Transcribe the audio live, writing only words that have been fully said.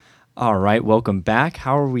All right, welcome back.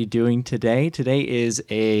 How are we doing today? Today is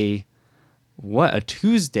a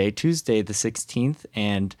Tuesday the 16th,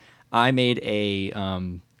 and I made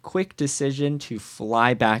a quick decision to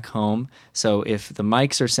fly back home. So if the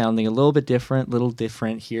mics are sounding a little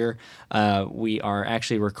different here, we are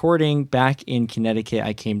actually recording back in Connecticut.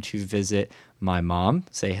 I came to visit my mom.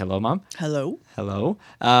 Say hello, Mom. Hello. Hello.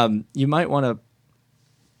 You might want to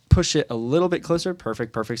push it a little bit closer.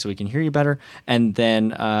 Perfect. So we can hear you better. And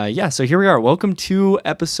then, so here we are. Welcome to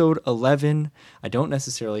episode 11. I don't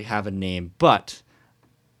necessarily have a name, but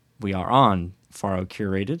we are on Farrro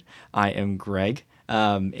Curated. I am Greg,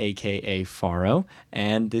 a.k.a. Farrro,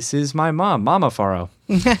 and this is my mom, Mama Farrro.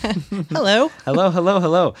 Hello.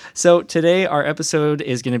 Hello. So today our episode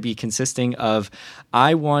is going to be consisting of,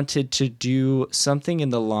 I wanted to do something along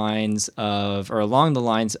the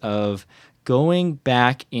lines of going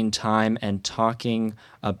back in time and talking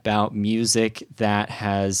about music that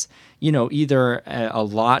has, either a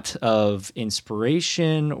lot of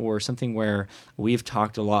inspiration or something where we've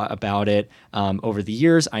talked a lot about it over the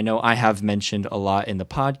years. I know I have mentioned a lot in the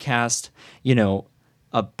podcast,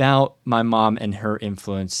 about my mom and her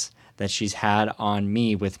influence that she's had on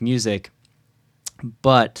me with music.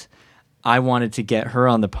 But I wanted to get her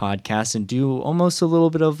on the podcast and do almost a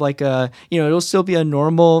little bit of like it'll still be a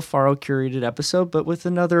normal Farrro Curated episode, but with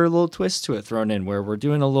another little twist to it thrown in, where we're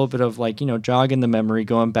doing a little bit of jogging the memory,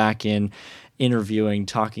 going back in, interviewing,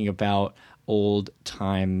 talking about old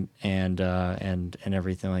time and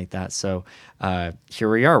everything like that. So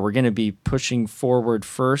here we are. We're going to be pushing forward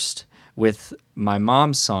first with my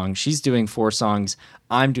mom's song. She's doing 4 songs.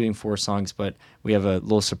 I'm doing 4 songs, but we have a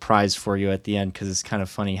little surprise for you at the end because it's kind of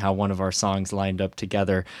funny how one of our songs lined up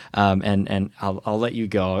together. And I'll let you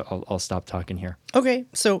go. I'll stop talking here. Okay,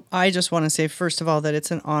 so I just want to say, first of all, that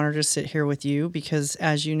it's an honor to sit here with you because,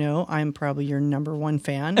 as you know, I'm probably your number one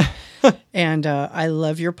fan. And I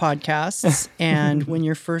love your podcasts. And when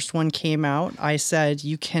your first one came out, I said,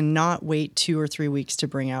 you cannot wait 2 or 3 weeks to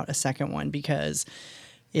bring out a second one because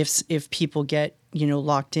if people get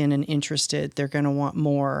locked in and interested, they're going to want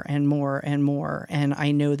more and more and more. And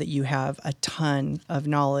I know that you have a ton of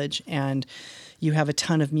knowledge and you have a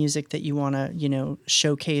ton of music that you want to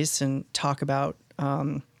showcase and talk about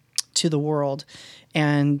to the world.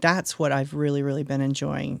 And that's what I've really, really been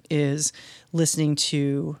enjoying, is listening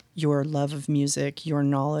to your love of music, your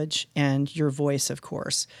knowledge, and your voice, of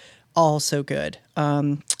course. All so good.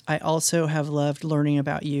 I also have loved learning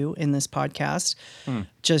about you in this podcast,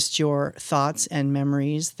 just your thoughts and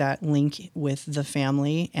memories that link with the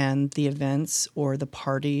family and the events or the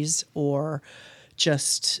parties, or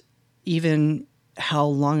just even how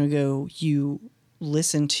long ago you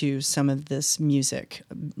listened to some of this music.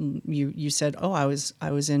 You said, "Oh, I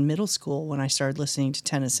was in middle school when I started listening to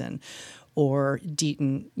Tennyson, or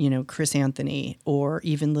Deaton, Chris Anthony, or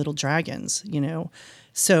even Little Dragons,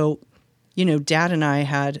 So, Dad and I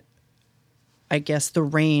had, I guess, the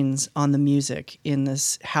reins on the music in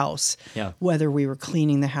this house, whether we were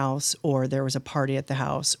cleaning the house or there was a party at the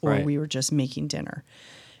house or we were just making dinner.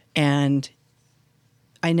 And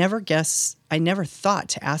I never thought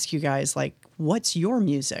to ask you guys, what's your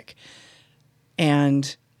music?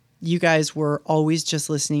 And you guys were always just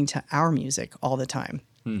listening to our music all the time.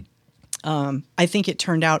 I think it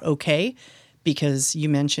turned out okay, because you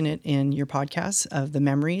mention it in your podcast of the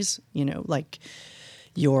memories, like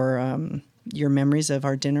your memories of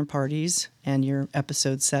our dinner parties and your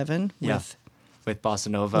episode 7 with Bossa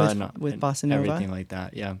Nova with Bossa Nova, everything like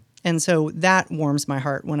that. Yeah. And so that warms my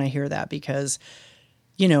heart when I hear that, because,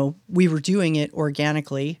 we were doing it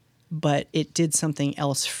organically, but it did something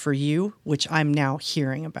else for you, which I'm now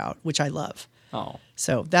hearing about, which I love. Oh,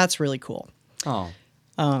 so that's really cool. Oh.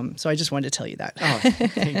 So I just wanted to tell you that. Oh,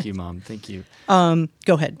 thank you, Mom. Thank you. Go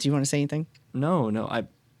ahead. Do you want to say anything? No.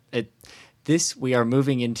 We are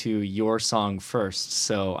moving into your song first,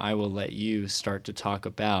 so I will let you start to talk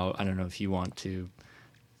about. I don't know if you want to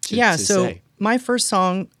say. My first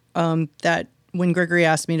song, that when Gregory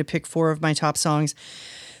asked me to pick 4 of my top songs,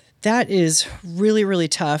 that is really, really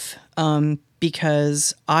tough.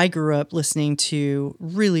 Because I grew up listening to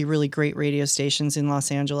really, really great radio stations in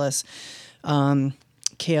Los Angeles.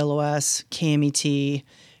 KLOS, KMET,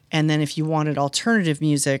 and then if you wanted alternative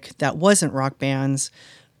music that wasn't rock bands,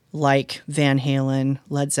 like Van Halen,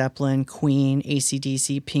 Led Zeppelin, Queen,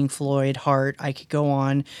 AC/DC, Pink Floyd, Heart, I could go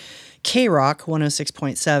on. K-Rock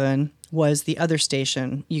 106.7 was the other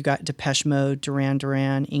station. You got Depeche Mode, Duran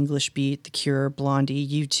Duran, English Beat, The Cure, Blondie,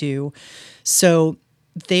 U2. So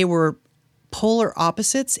they were polar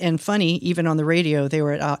opposites, and funny, even on the radio, they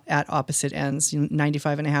were at opposite ends.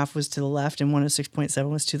 95.5 was to the left and 106.7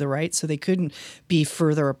 was to the right. So they couldn't be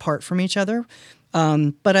further apart from each other.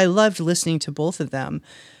 But I loved listening to both of them.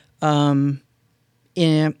 In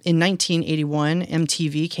 1981,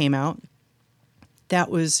 MTV came out. That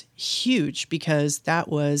was huge because that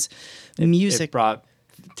was music. It brought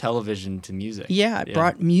television to music. Yeah, it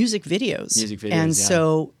brought music videos. And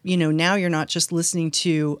so, now you're not just listening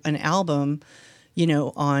to an album,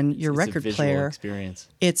 on your record player. Experience.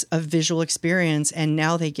 It's a visual experience, and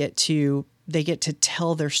now they get to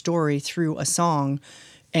tell their story through a song.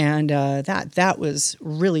 And that was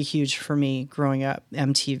really huge for me growing up,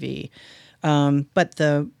 MTV. But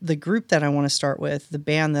the group that I want to start with, the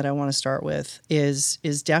band that I want to start with is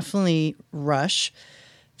definitely Rush.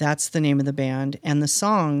 That's the name of the band. And the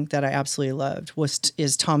song that I absolutely loved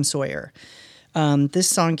is Tom Sawyer. This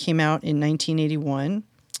song came out in 1981.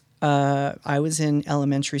 I was in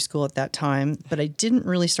elementary school at that time, but I didn't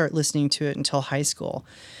really start listening to it until high school.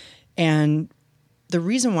 And the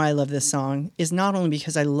reason why I love this song is not only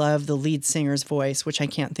because I love the lead singer's voice, which I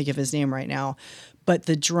can't think of his name right now, but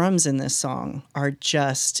the drums in this song are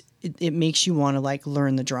just, it makes you want to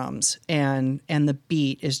learn the drums, and the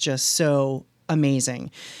beat is just so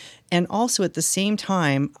amazing. And also at the same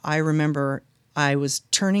time, I remember I was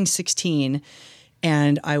turning 16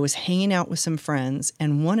 and I was hanging out with some friends,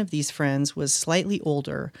 and one of these friends was slightly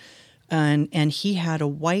older, and he had a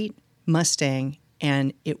white Mustang,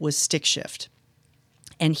 and it was stick shift.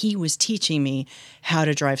 And he was teaching me how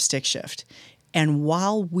to drive stick shift. And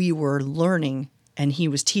while we were learning and he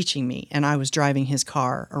was teaching me and I was driving his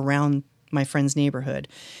car around my friend's neighborhood,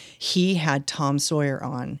 he had Tom Sawyer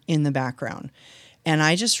on in the background. And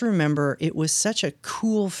I just remember it was such a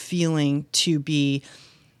cool feeling to be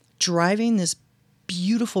driving this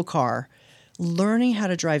beautiful car, learning how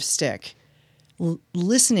to drive stick,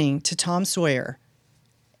 listening to Tom Sawyer.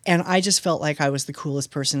 And I just felt like I was the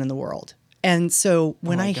coolest person in the world. And so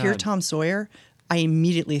when I hear Tom Sawyer, I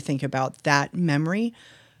immediately think about that memory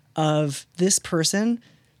of this person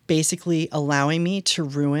basically allowing me to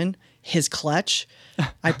ruin his clutch.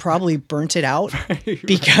 I probably burnt it out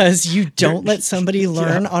because you don't let somebody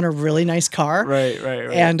learn on a really nice car. Right.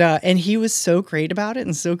 And he was so great about it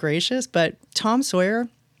and so gracious. But Tom Sawyer,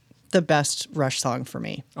 the best Rush song for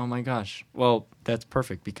me. Oh my gosh. Well, that's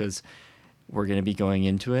perfect because we're going to be going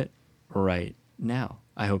into it right now.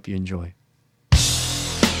 I hope you enjoy.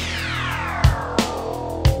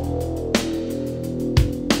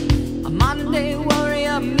 Monday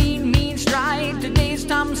warrior, mean stride. Today's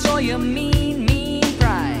Tom Sawyer, mean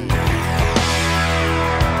pride.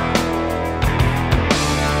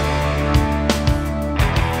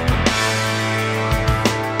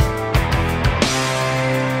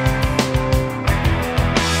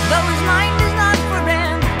 Though his mind is not for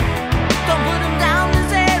rent, don't put him down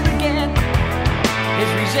as arrogant.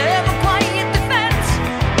 His reserve a quiet defense,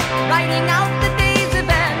 writing out the day's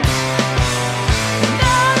events.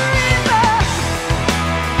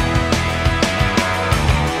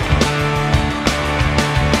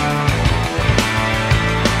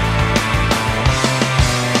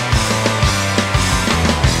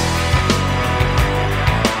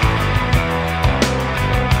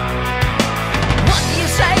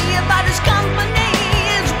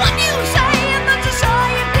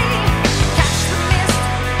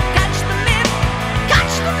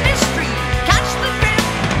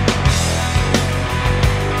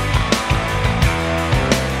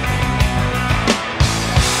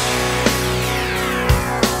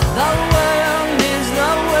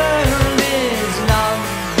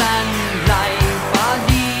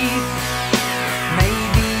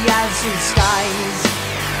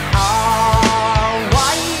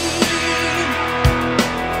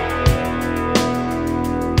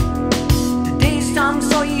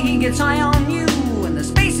 Gets high on you, and the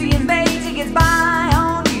space he invades, he gets by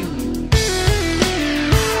on you.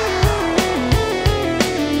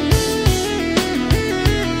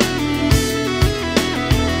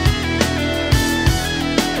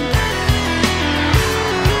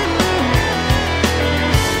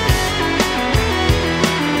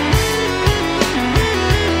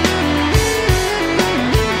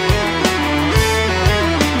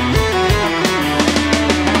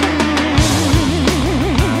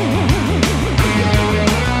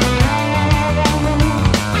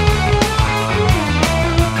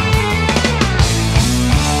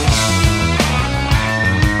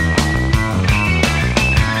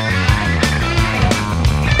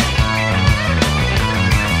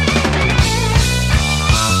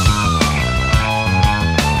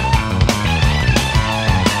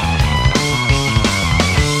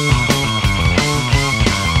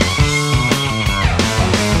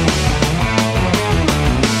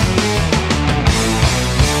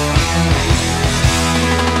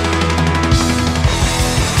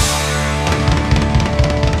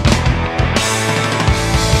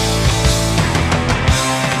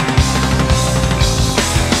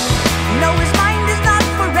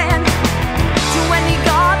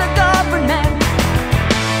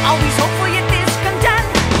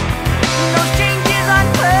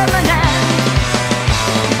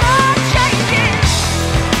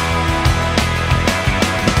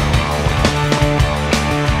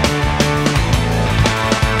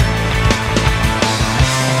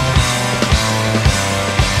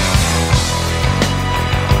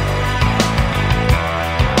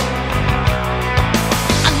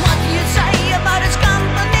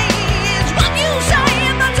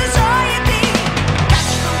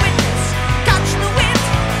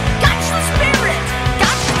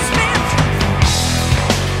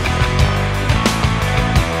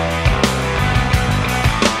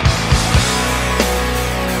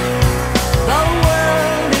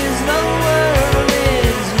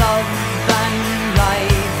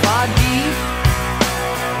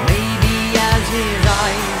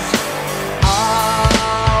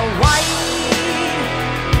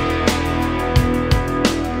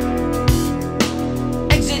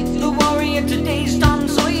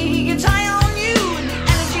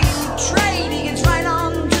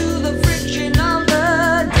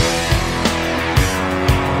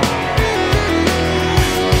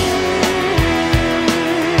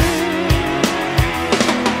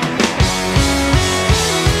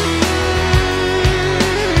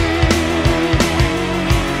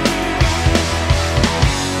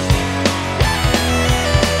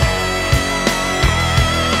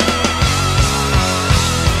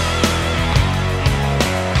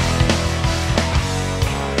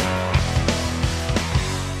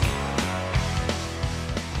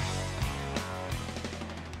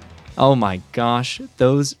 Oh my gosh,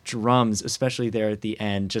 those drums, especially there at the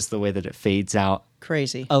end, just the way that it fades out.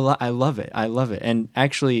 Crazy. I love it. I love it. And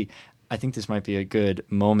actually, I think this might be a good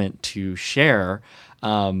moment to share.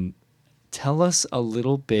 Tell us a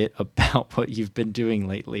little bit about what you've been doing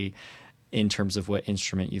lately in terms of what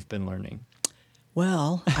instrument you've been learning.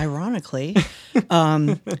 Well, ironically,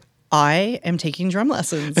 I am taking drum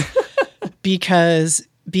lessons because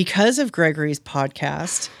of Gregory's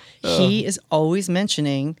podcast. He is always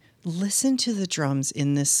mentioning, listen to the drums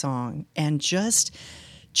in this song and just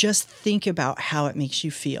think about how it makes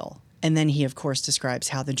you feel. And then he, of course, describes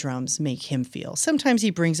how the drums make him feel. Sometimes he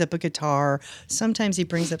brings up a guitar, sometimes he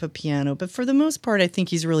brings up a piano, but for the most part, I think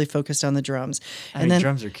he's really focused on the drums. I mean,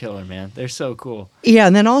 drums are killer, man. They're so cool. Yeah,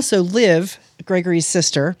 and then also Liv, Gregory's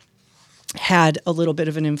sister, had a little bit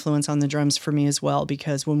of an influence on the drums for me as well,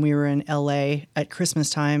 because when we were in LA at Christmas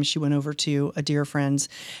time, she went over to a dear friend's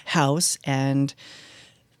house, and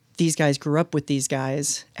these guys grew up with these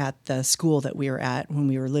guys at the school that we were at when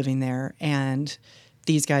we were living there, and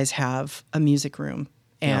these guys have a music room.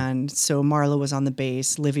 And so Marla was on the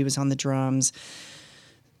bass, Livy was on the drums.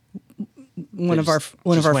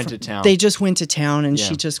 They just went to town, and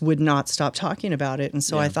she just would not stop talking about it. And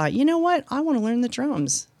so I thought, you know what? I want to learn the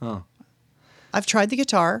drums. Oh. I've tried the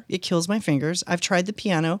guitar. It kills my fingers. I've tried the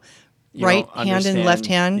piano. You right don't hand and left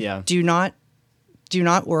hand yeah. do not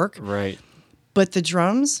work. Right. But the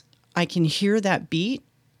drums, I can hear that beat,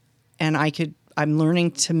 and I'm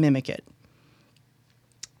learning to mimic it.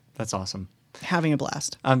 That's awesome. Having a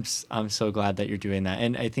blast. I'm so glad that you're doing that.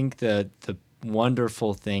 And I think the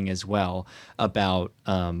wonderful thing as well about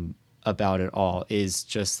it all is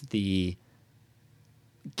just the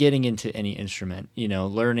getting into any instrument,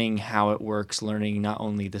 learning how it works, learning not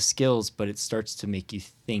only the skills, but it starts to make you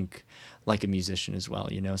think like a musician as well,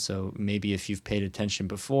 So maybe if you've paid attention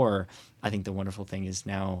before, I think the wonderful thing is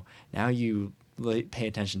now you pay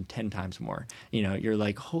attention 10 times more. You're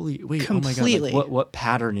like, holy wait, completely. Oh my god, like, what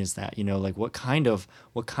pattern is that? Like what kind of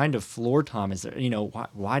floor tom is there?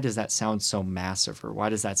 Why does that sound so massive, or why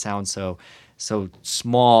does that sound so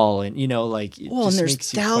small? And like it well, just and there's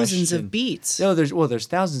makes you thousands question. of beats. No, there's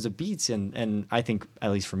thousands of beats, and I think,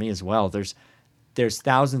 at least for me as well, there's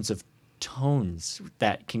thousands of tones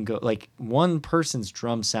that can go. Like, one person's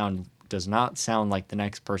drum sound does not sound like the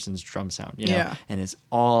next person's drum sound, Yeah. And it's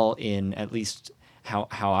all in, at least how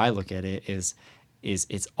I look at it, is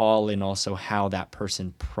it's all in also how that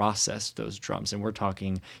person processed those drums. And we're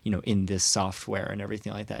talking, in this software and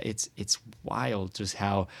everything like that. It's wild just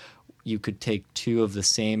how you could take two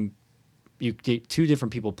different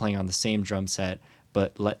people playing on the same drum set,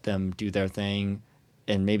 but let them do their thing,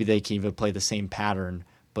 and maybe they can even play the same pattern,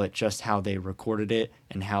 but just how they recorded it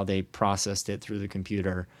and how they processed it through the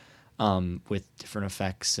computer, with different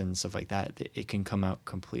effects and stuff like that, it can come out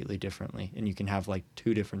completely differently, and you can have like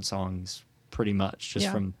two different songs pretty much just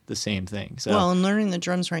from the same thing. So well, and learning the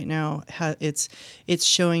drums right now, it's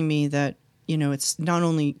showing me that it's not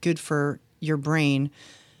only good for your brain,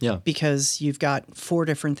 because you've got 4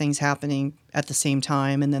 different things happening at the same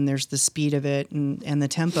time, and then there's the speed of it and the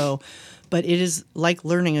tempo, but it is like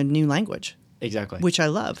learning a new language. Exactly. Which I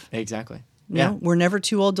love. Exactly. Yeah, we're never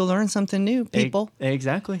too old to learn something new, people.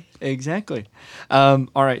 Exactly. All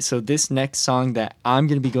right, so this next song that I'm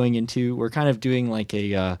going to be going into, we're kind of doing like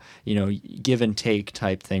a give and take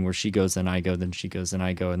type thing, where she goes, then I go, then she goes, then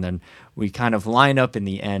I go, and then we kind of line up in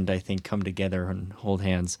the end, I think, come together and hold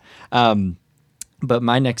hands. But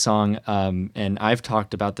my next song, and I've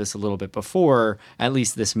talked about this a little bit before, at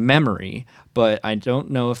least this memory, but I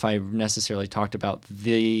don't know if I necessarily talked about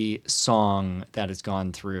the song that has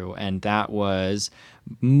gone through, and that was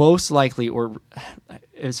most likely, or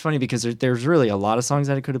it's funny because there's really a lot of songs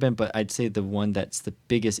that it could have been, but I'd say the one that's the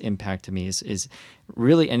biggest impact to me is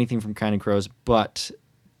really anything from Counting Crows, but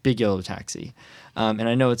Big Yellow Taxi. And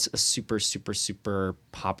I know it's a super, super, super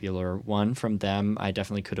popular one from them. I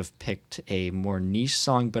definitely could have picked a more niche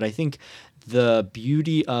song, but I think the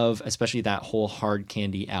beauty of especially that whole Hard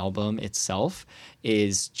Candy album itself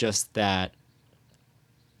is just that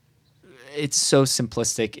it's so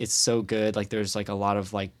simplistic. It's so good. Like, there's like a lot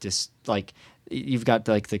of like just like you've got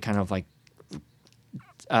like the kind of like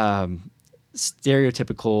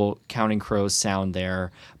stereotypical Counting Crows sound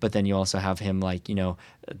there, but then you also have him like,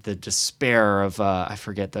 the despair of I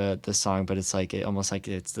forget the song, but it's like almost like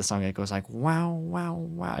it's the song that goes like wow wow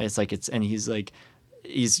wow. It's like and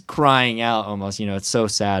he's crying out almost, it's so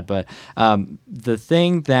sad. But the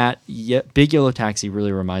thing that Big Yellow Taxi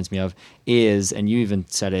really reminds me of is, and you even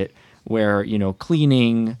said it, where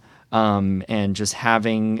cleaning and just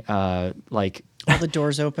having like All the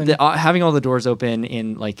doors open. Having all the doors open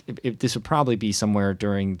in like this would probably be somewhere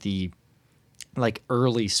during the like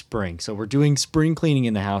early spring. So we're doing spring cleaning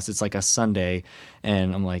in the house. It's like a Sunday,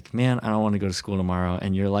 and I'm like, man, I don't want to go to school tomorrow.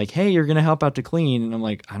 And you're like, hey, you're gonna help out to clean, and I'm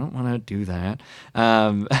like, I don't want to do that.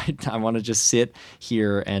 I want to just sit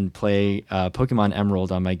here and play Pokemon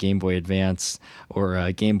Emerald on my Game Boy Advance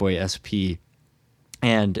or Game Boy SP.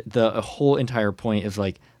 And the whole entire point of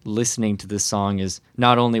like listening to this song is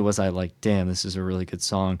not only was I like, damn, this is a really good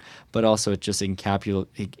song, but also it just encapsulates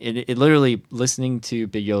it literally listening to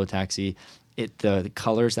Big Yellow Taxi. The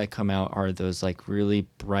colors that come out are those like really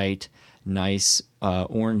bright, nice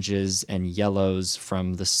oranges and yellows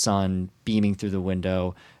from the sun beaming through the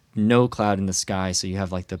window. No cloud in the sky, so you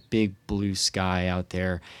have like the big blue sky out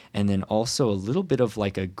there, and then also a little bit of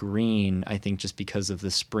like a green, I think just because of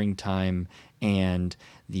the springtime and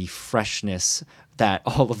the freshness that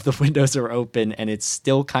all of the windows are open, and it's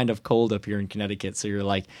still kind of cold up here in Connecticut. So you're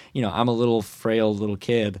like, I'm a little frail little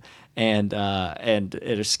kid and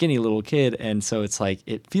a skinny little kid, and so it's like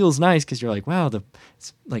it feels nice because you're like, wow,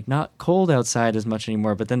 it's like not cold outside as much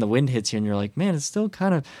anymore, but then the wind hits you and you're like, man, it's still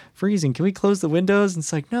kind of freezing. Can we close the windows? And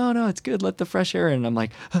it's like, no, it's good. Let the fresh air in. And I'm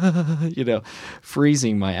like,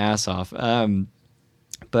 freezing my ass off.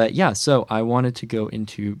 But yeah, so I wanted to go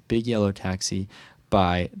into Big Yellow Taxi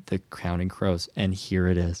by the Counting Crows, and here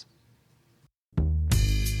it is.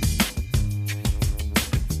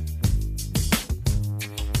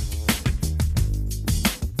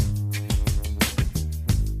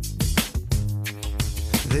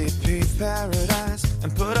 They paved paradise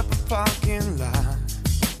and put up a parking lot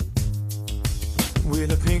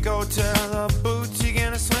with a pink hotel, a boutique,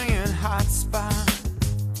 and a swinging hot spot.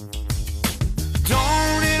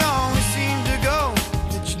 Don't it always seem to go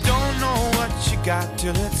that you don't know what you got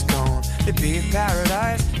till it's gone? They paved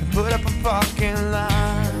paradise and put up a parking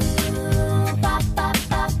lot.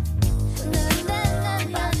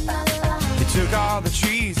 They took all the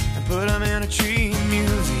trees and put them in a tree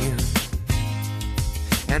museum,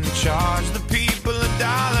 and they charge the people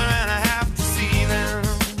 $1.50 to see them.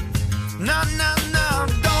 No,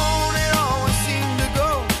 don't it always seem to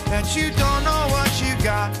go that you don't know what you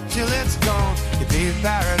got till it's gone? You paved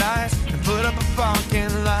paradise and put up a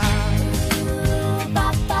parking lot.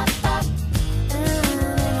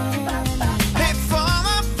 Hey,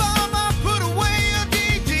 farmer, put away your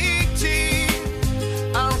DDT.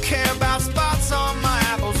 I don't care about spots on my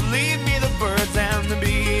apples. Leave me the birds and the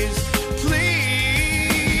bees,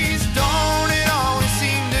 please. Don't it always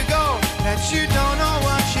seem to go that you don't know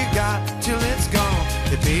what you got till it's gone?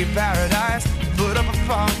 They paved paradise, put up a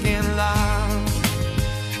parking lot.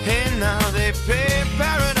 Hey, now they pay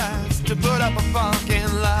paradise to put up a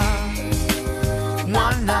parking lot.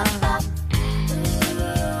 One night.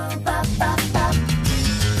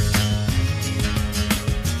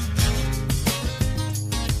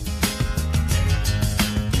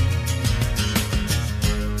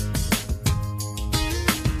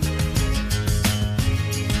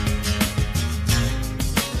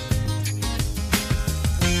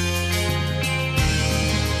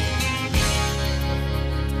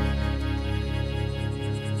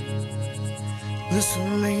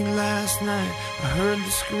 Listen, late last night I heard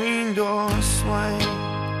the screen door swing,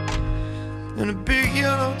 and a big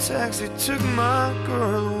yellow taxi took my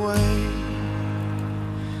girl away.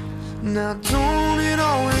 Now don't it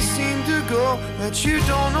always seem to go that you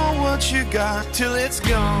don't know what you got till it's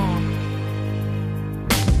gone?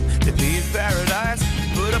 They paved paradise,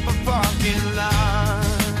 put up a parking lot.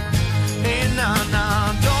 Hey, nah,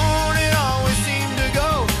 don't it always seem to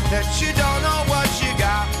go that you don't know what you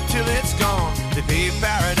got till it's gone? They paved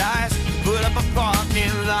paradise, put up a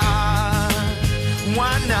parking lot.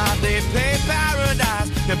 Why not? They pay paradise,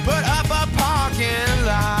 they put up a parking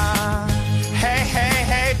lot. Hey,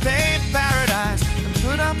 pay paradise and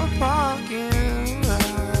put up a parking lot.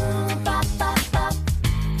 I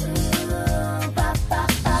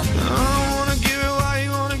don't wanna give it why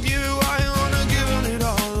you wanna give it, why you wanna give it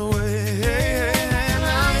all away. Hey,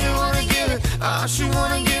 now you wanna give it, I should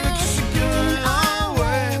wanna give it 'cause you're giving it all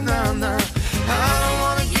away. Nah. I don't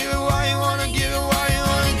wanna give it why you wanna give it, why you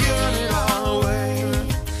wanna give it all away.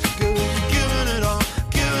 'Cause you're giving it all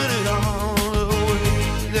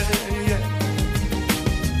away.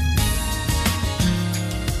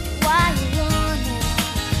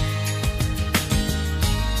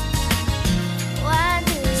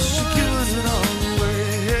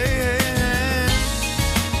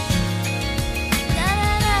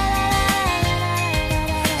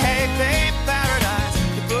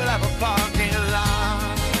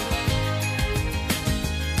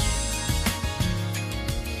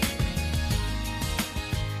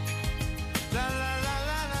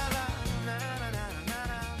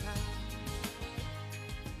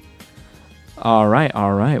 All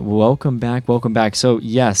right. Welcome back. So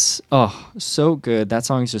yes, so good. That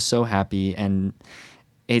song is just so happy, and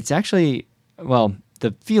it's actually, well,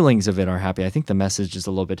 the feelings of it are happy. I think the message is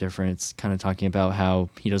a little bit different. It's kind of talking about how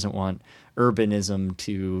he doesn't want urbanism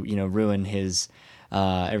to, ruin his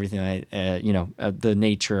everything, the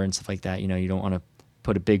nature and stuff like that. You don't want to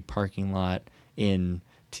put a big parking lot in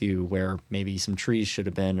to where maybe some trees should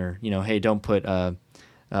have been, or hey, don't put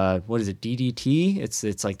what is it, DDT?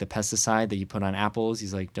 It's like the pesticide that you put on apples.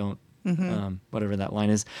 He's like, don't, whatever that line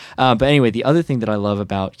is. But anyway, the other thing that I love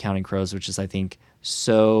about Counting Crows, which is I think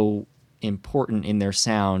so important in their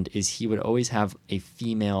sound, is he would always have a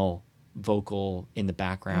female vocal in the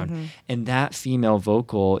background, and that female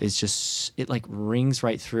vocal is just, it like rings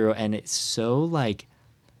right through, and it's so like,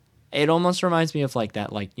 it almost reminds me of like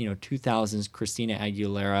that, 2000s Christina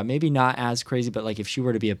Aguilera, maybe not as crazy, but like if she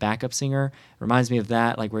were to be a backup singer, it reminds me of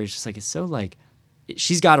that, like where it's just like, it's so like,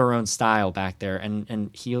 she's got her own style back there, and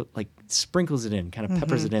he like sprinkles it in, kind of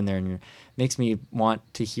peppers it in there, and makes me want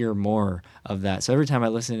to hear more of that. So every time I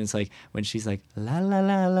listen, it's like when she's like la la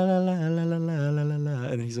la la la la la la la la la,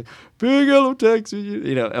 and he's like, big yellow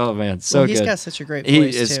taxi, oh man, so he's good. got such a great voice.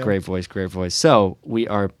 He is too. Great voice. So we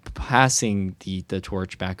are passing the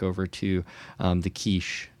torch back over to the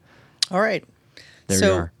quiche. All right. There we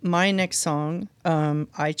so are. My next song,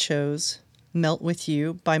 I chose Melt With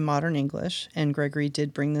You by Modern English, and Gregory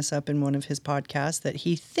did bring this up in one of his podcasts that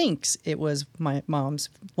he thinks it was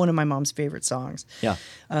one of my mom's favorite songs. Yeah.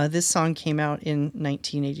 This song came out in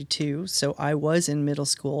 1982, so I was in middle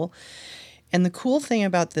school. And the cool thing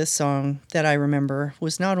about this song that I remember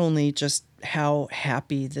was not only just how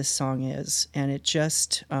happy this song is, and it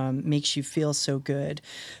just makes you feel so good,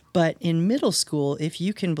 but in middle school, if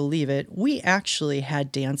you can believe it, we actually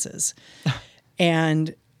had dances.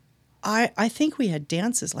 And I think we had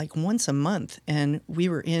dances like once a month, and we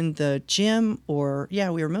were in the gym, we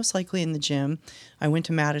were most likely in the gym. I went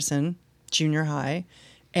to Madison Junior High,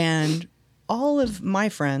 and all of my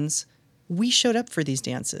friends, we showed up for these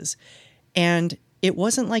dances. And it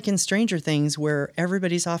wasn't like in Stranger Things where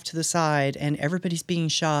everybody's off to the side and everybody's being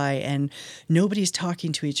shy and nobody's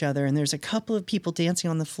talking to each other and there's a couple of people dancing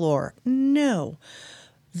on the floor. No.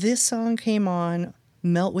 This song came on,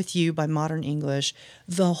 Melt With You by Modern English.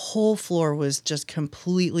 The whole floor was just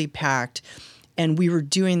completely packed. And we were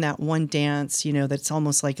doing that one dance, that's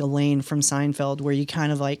almost like Elaine from Seinfeld, where you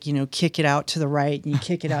kind of like, kick it out to the right and you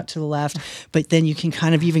kick it out to the left, but then you can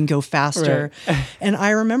kind of even go faster. Right. And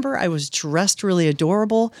I remember I was dressed really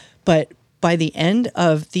adorable, but by the end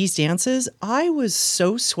of these dances, I was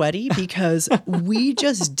so sweaty because we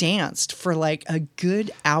just danced for like a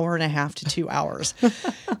good hour and a half to 2 hours.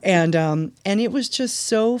 And it was just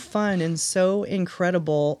so fun and so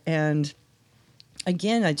incredible. And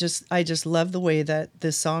again, I just love the way that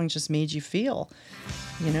this song just made you feel.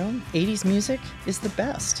 80s music is the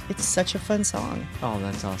best. It's such a fun song. Oh,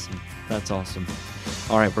 that's awesome.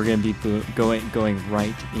 All right, we're going to be going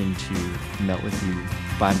right into Melt With You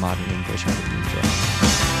by Modern English. How do you enjoy?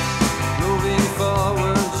 Moving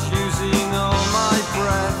forward, using all my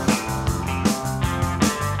breath.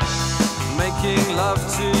 Making love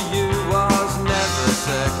to you was never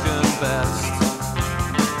second best.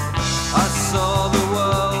 I saw the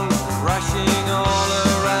world crashing all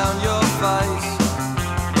around your face,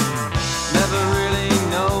 never really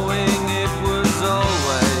knowing it was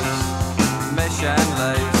always mesh and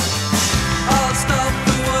lace. I'll stop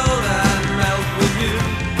the world and melt with you.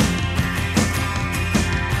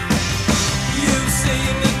 You've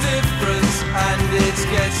seen the difference and it's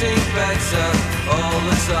getting better all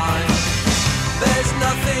the time. There's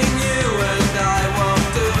nothing you and I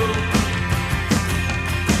won't do.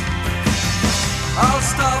 I'll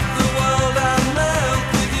stop the world and melt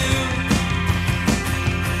with you.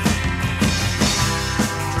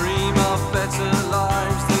 Dream of better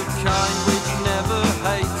lives, the kind which never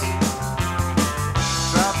hate.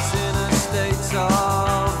 Trapped in a state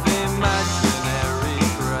of imaginary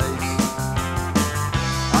grace.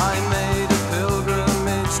 I made a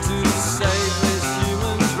pilgrimage to save this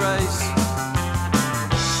human race,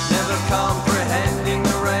 never comprehending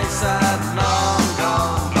the race had long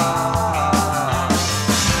gone by.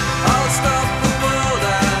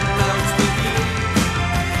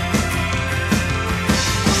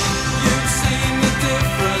 You've seen the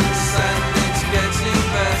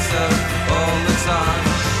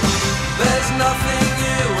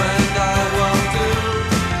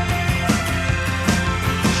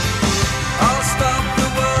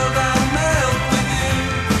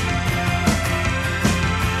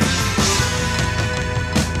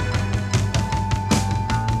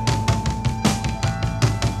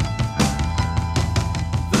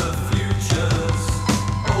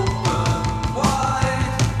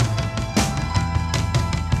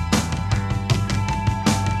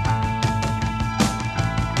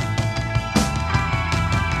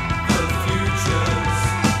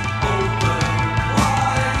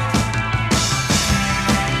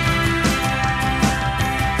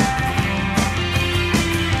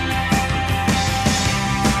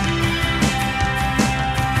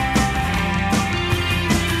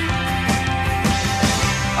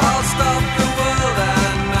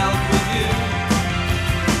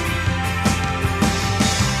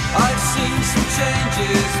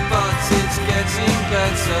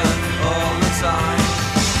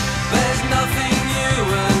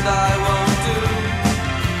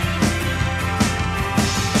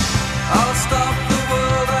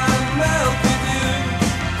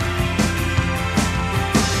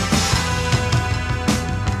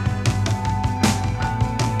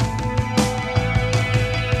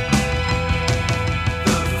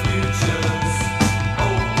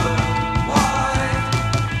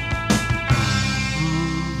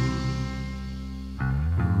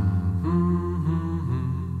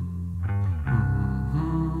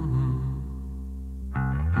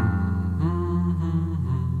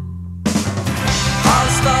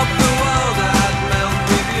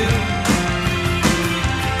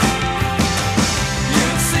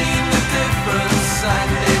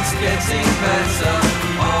closer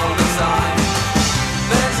all the time.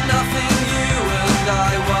 There's nothing you and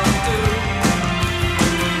I won't do.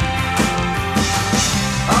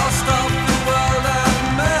 I'll stop the world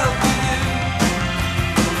and melt with you.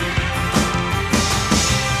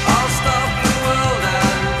 I'll stop the world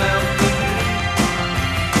and melt with you.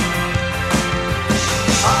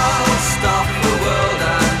 I'll stop the world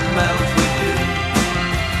and melt with you.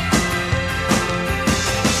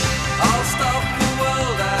 I'll stop the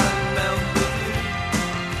world and melt with you.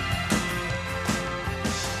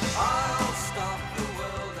 I'll stop the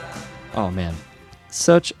world and Oh man,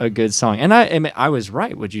 such a good song. And I was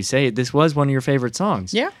right. Would you say this was one of your favorite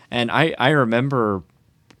songs? Yeah. And I remember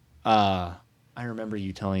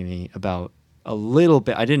you telling me about a little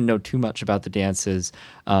bit. I didn't know too much about the dances,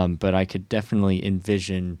 but I could definitely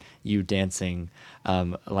envision you dancing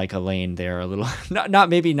like Elaine there a little. not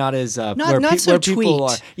maybe not as Not so people are.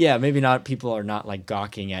 tweaked. Yeah, maybe not. People are not like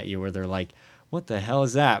gawking at you where they're like, "What the hell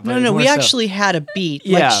is that?" But No, it's no, more we so- actually had a beat.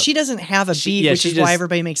 Yeah. Like, she doesn't have a beat, which she is why just-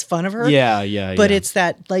 everybody makes fun of her. Yeah. But yeah. it's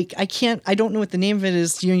that, like, I don't know what the name of it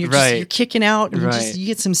is. You're just, Right. you're kicking out and Right. you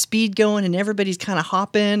get some speed going and everybody's kind of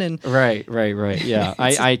hopping and Right. Yeah,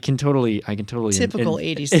 I can totally Typical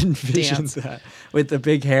 80s envision dance. that with the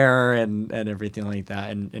big hair and everything like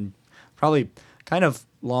that, and probably kind of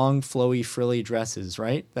long, flowy, frilly dresses,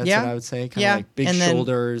 right? That's Yeah. what I would say. Kind Yeah. of like big And then-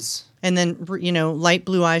 shoulders. and then, light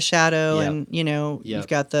blue eyeshadow Yep. and, Yep. you've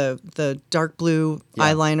got the dark blue Yeah.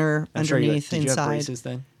 eyeliner I'm sure underneath did you have inside. braces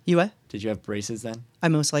then? You what? Did you have braces then? I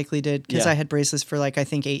most likely did because Yeah. I had braces for I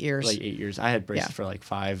think 8 years. Like 8 years. I had braces Yeah. for like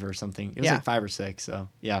 5 or something. It was Yeah. like 5 or 6. So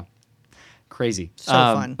yeah, crazy. So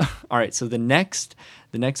fun. All right. So the next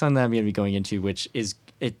song that I'm going to be going into, which is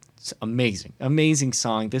it's amazing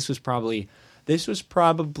song. This was probably,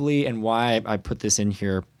 and why I put this in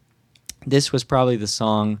here. This was probably the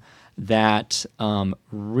song that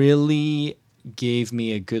really gave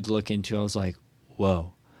me a good look into. I was like,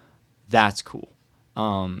 whoa, that's cool.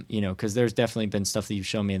 Because there's definitely been stuff that you've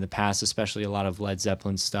shown me in the past, especially a lot of Led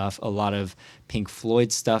Zeppelin stuff, a lot of Pink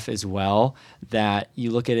Floyd stuff as well, that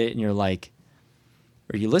you look at it and you're like,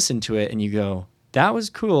 or you listen to it and you go, that was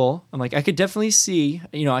cool. I'm like, I could definitely see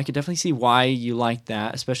why you like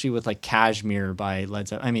that, especially with like Kashmir by Led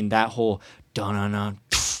Zeppelin. I mean, that whole dun-dun-dun,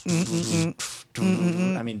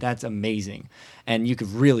 I mean, that's amazing. And you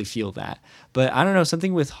could really feel that. But I don't know,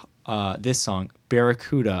 something with this song,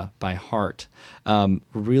 Barracuda by Heart,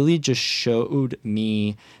 really just showed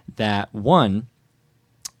me that one,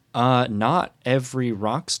 not every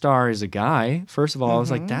rock star is a guy. First of all, I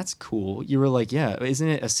was like, that's cool. You were like, yeah, isn't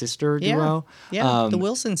it a sister duo? Yeah, the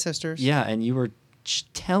Wilson sisters. Yeah, and you were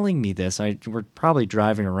telling me this. We're probably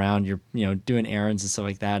driving around, you're doing errands and stuff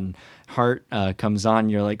like that, and Heart comes on,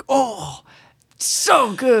 you're like, oh,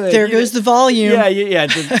 so good. There goes the volume. Yeah.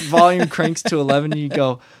 The volume cranks to 11 and you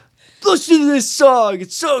go, listen to this song,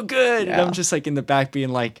 it's so good. And I'm just like in the back being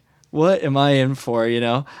like, what am I in for,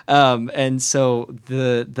 And so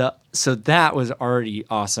so that was already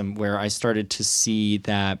awesome, where I started to see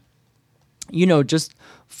that, just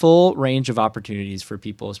full range of opportunities for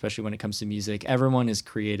people, especially when it comes to music. Everyone is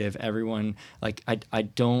creative. Everyone, like, I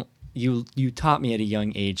don't, you taught me at a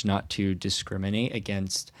young age not to discriminate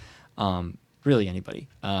against really anybody.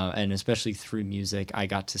 And especially through music, I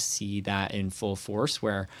got to see that in full force,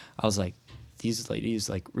 where I was like, these ladies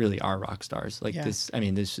like really are rock stars. Like this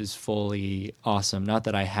is fully awesome. Not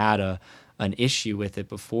that I had an issue with it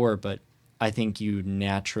before, but I think you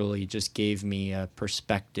naturally just gave me a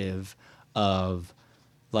perspective of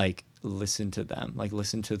like, listen to them, like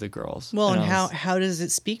listen to the girls. Well, and I was- how does it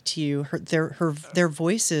speak to you? Their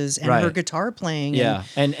voices and Right. her guitar playing. Yeah,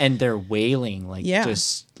 and they're wailing, like Yeah.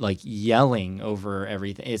 just like yelling over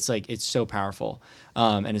everything. It's like, it's so powerful,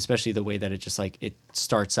 and especially the way that it just like it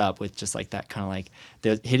starts up with just like that kind of like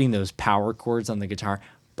hitting those power chords on the guitar,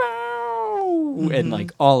 and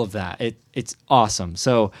like all of that. It's awesome.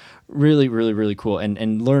 So really, really, really cool.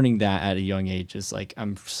 And learning that at a young age is like,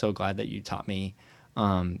 I'm so glad that you taught me.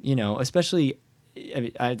 Especially, I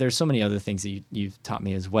mean, there's so many other things that you've taught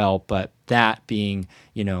me as well, but that being,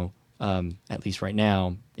 at least right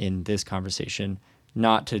now in this conversation,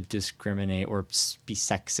 not to discriminate or be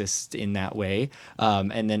sexist in that way.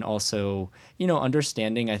 And then also,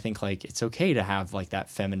 understanding, I think like it's okay to have like that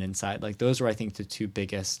feminine side. Like those are, I think, the two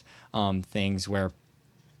biggest things where,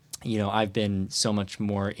 I've been so much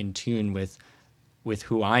more in tune with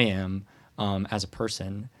who I am as a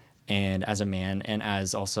person and as a man, and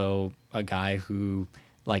as also a guy who,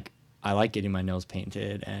 like, I like getting my nails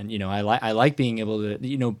painted, and I like being able to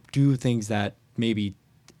do things that maybe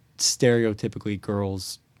stereotypically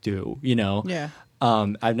girls do. Yeah.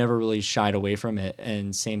 I've never really shied away from it,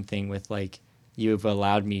 and same thing with like you've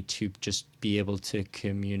allowed me to just be able to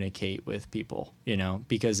communicate with people,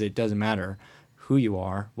 because it doesn't matter who you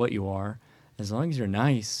are, what you are, as long as you're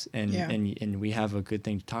nice and we have a good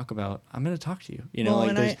thing to talk about, I'm going to talk to you.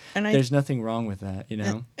 There's nothing wrong with that,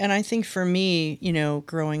 And I think for me,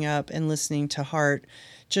 growing up and listening to Heart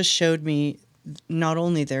just showed me not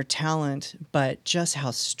only their talent, but just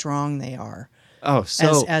how strong they are. Oh,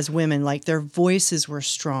 so as women, like their voices were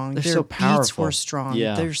strong, they're their so beats powerful. were strong,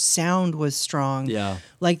 Yeah. their sound was strong. Yeah.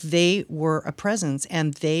 Like they were a presence,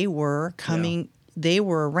 and they were coming. They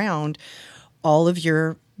were around all of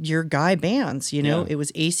your guy bands. Yeah. It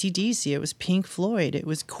was AC/DC, it was Pink Floyd, it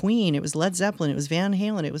was Queen, it was Led Zeppelin, it was Van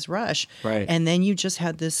Halen, it was Rush. Right. And then you just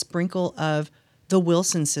had this sprinkle of the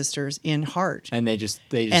Wilson sisters in Heart, and they just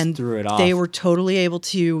and threw it off. they were totally able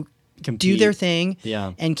to do Compete. their thing,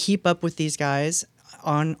 Yeah. and keep up with these guys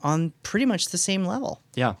on pretty much the same level.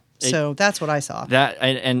 Yeah. So that's what I saw. That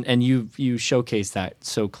and you showcased that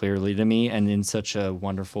so clearly to me, and in such a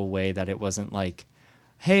wonderful way that it wasn't like,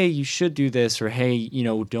 hey, you should do this, or hey,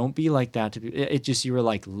 don't be like that. It just, you were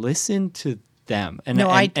like, listen to them. And No,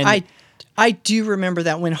 and I do remember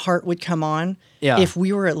that when Heart would come on, Yeah. if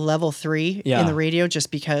we were at level 3 Yeah. in the radio, just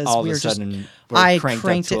because all we of were a sudden just, we're I cranked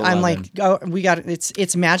cranked up it. to I'm 11. like, oh, we got it.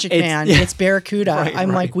 It's Magic It's- Man. yeah. It's Barracuda. Right, I'm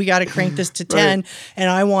right. like, we got to crank this to 10, and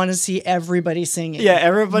I want to see everybody singing. Yeah,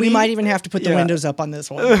 everybody- We might even have to put the yeah. windows up on this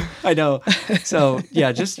one. I know. So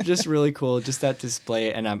yeah, just really cool, just that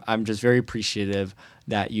display, and I'm just very appreciative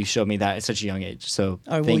that you showed me that at such a young age. So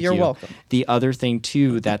Oh, well, thank you're you. welcome. The other thing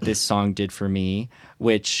too that this song did for me,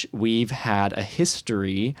 which we've had a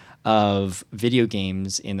history of video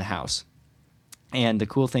games in the house, and the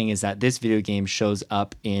cool thing is that this video game shows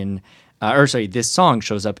up in, this song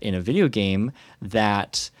shows up in a video game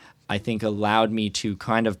that I think allowed me to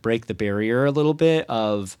kind of break the barrier a little bit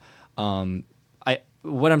of,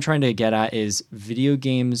 what I'm trying to get at is video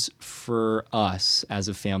games for us as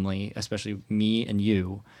a family, especially me and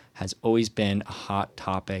you, has always been a hot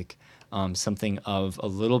topic, something of a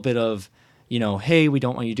little bit of, hey, we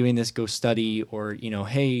don't want you doing this, go study, or,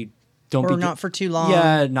 hey, don't Or be not for too long.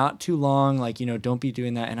 Yeah, not too long, like, don't be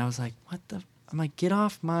doing that. And I was like, I'm like, get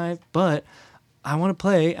off my butt. I want to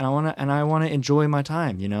play, and I want to enjoy my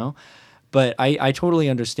time, But I totally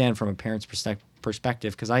understand from a parent's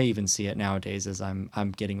perspective, because I even see it nowadays as I'm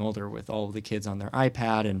getting older with all the kids on their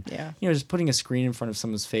iPad, and just putting a screen in front of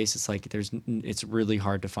someone's face. It's like it's really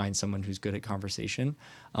hard to find someone who's good at conversation,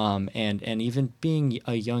 and even being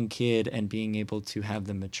a young kid and being able to have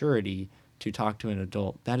the maturity to talk to an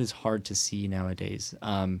adult, that is hard to see nowadays.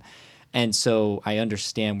 And so I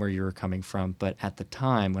understand where you were coming from, but at the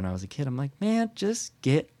time when I was a kid, I'm like, man, just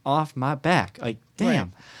get off my back. Like, damn.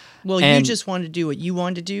 Right. Well, you And- just wanted to do what you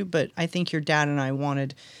wanted to do, but I think your dad and I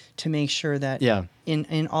wanted to make sure that Yeah.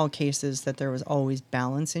 in all cases that there was always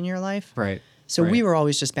balance in your life. Right. So right. we were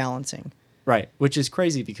always just balancing. Right, which is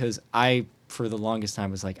crazy because I, for the longest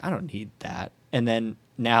time, was like, I don't need that. And then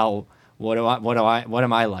now, what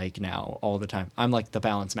am I like now all the time? I'm like the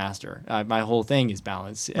balance master. My whole thing is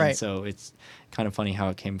balance, and Right. so it's kind of funny how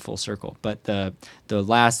it came full circle. But the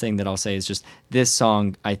last thing that I'll say is just this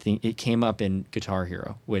song. I think it came up in Guitar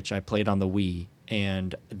Hero, which I played on the Wii,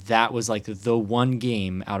 and that was like the one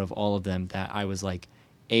game out of all of them that I was like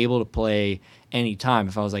able to play anytime.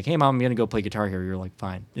 If I was like, hey mom, I'm gonna go play Guitar Hero, you're like,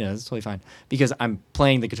 fine, yeah, that's totally fine, because I'm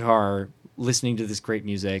playing the guitar, listening to this great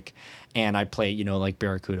music, and I play, like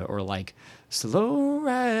Barracuda or like Slow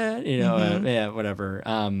Ride, whatever,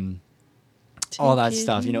 all that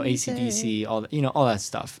stuff, AC/DC, all all that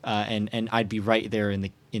stuff, and I'd be right there in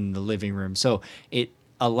the living room. So it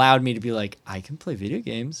allowed me to be like, I can play video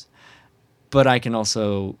games, but I can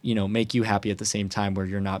also, make you happy at the same time, where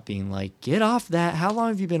you're not being like, get off that. How long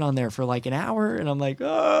have you been on there for? Like an hour? And I'm like,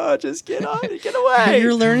 oh, just get on it, get away.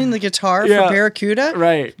 You're learning the guitar Yeah. for Barracuda?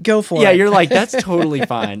 Right. Go for it. Yeah, you're like, that's totally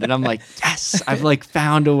fine. And I'm like, yes, I've like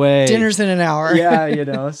found a way. Dinner's in an hour.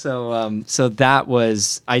 Yeah, so that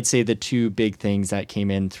was, I'd say, the two big things that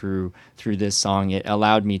came in through this song. It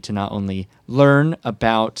allowed me to not only learn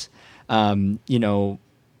about,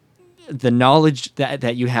 the knowledge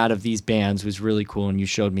that you had of these bands was really cool, and you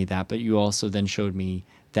showed me that, but you also then showed me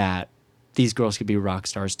that these girls could be rock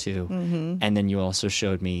stars too. Mm-hmm. And then you also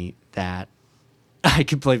showed me that I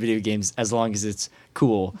could play video games as long as it's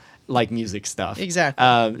cool, like music stuff.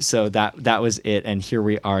 Exactly. So that was it, and here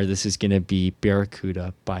we are. This is going to be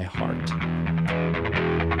Barracuda by Heart.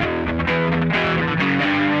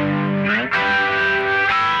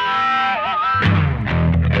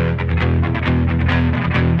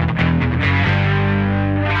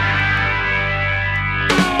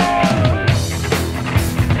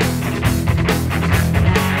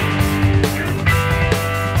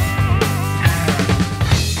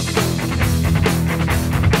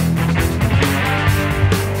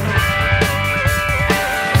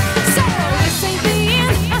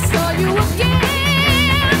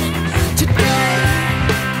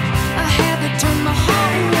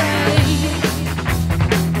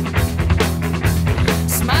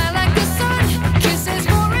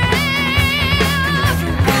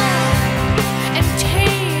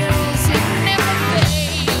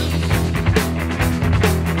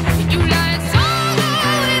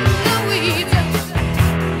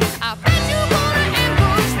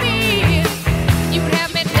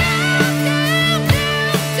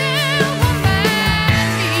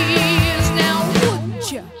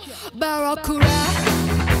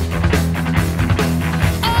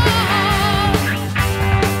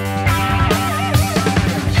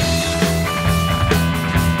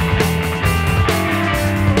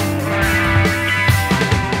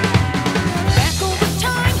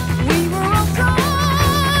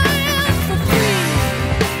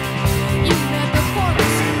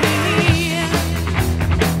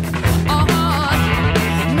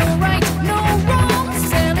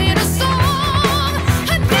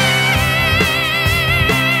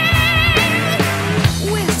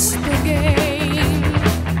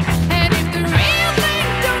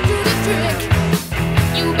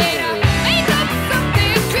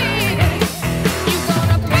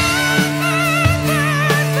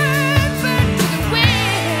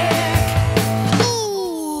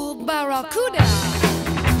 Barracuda.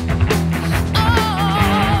 Oh,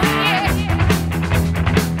 yeah.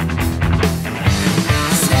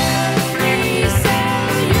 Sell me,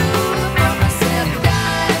 sell you, for myself,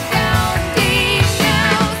 dive down deep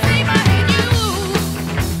down, sleep I hate you.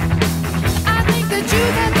 I think that you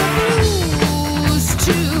got the blues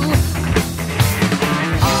too.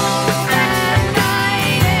 All that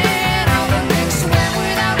night and all the next went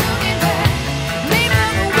without looking back. Maybe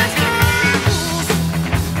the Western fools,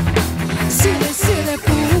 silly, silly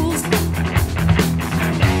fools.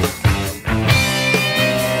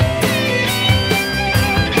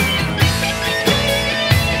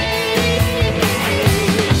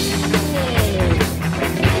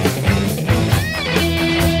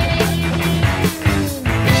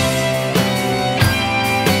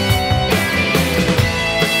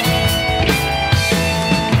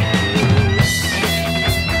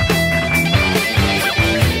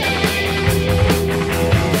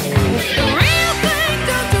 The real thing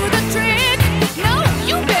don't do the trick. No,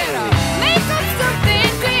 you better make up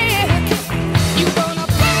something quick. You gonna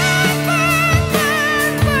burn, burn,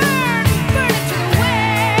 burn, burn, burn it to the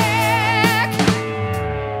whack.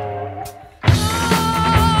 Oh,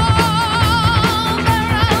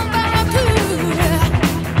 Barracuda.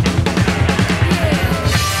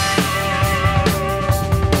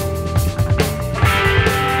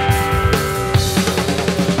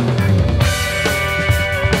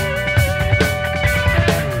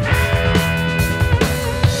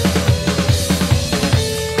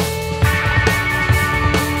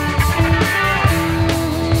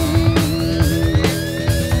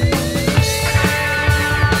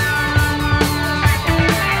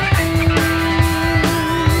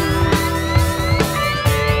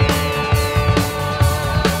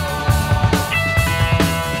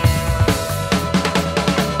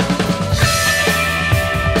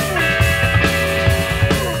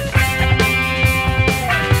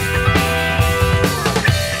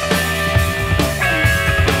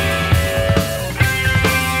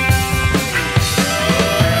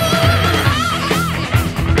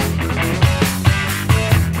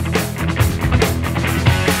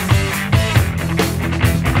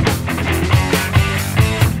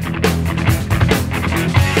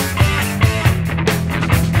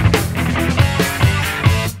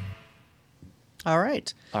 All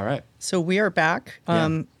right. All right. So we are back.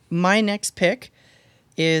 Yeah. My next pick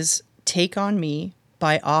is "Take on Me"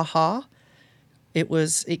 by Aha. It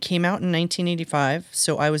came out in 1985,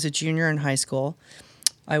 so I was a junior in high school.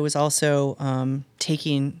 I was also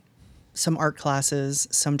taking some art classes,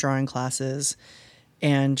 some drawing classes,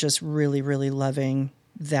 and just really, really loving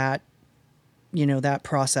that, that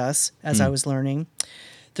process as I was learning.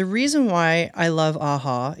 The reason why I love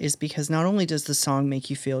Aha is because not only does the song make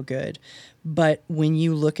you feel good, but when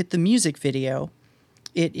you look at the music video,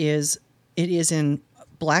 it is in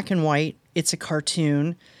black and white. It's a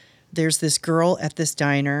cartoon. There's this girl at this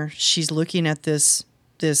diner. She's looking at this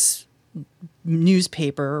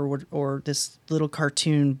newspaper or this little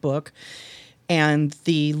cartoon book, and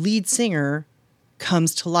the lead singer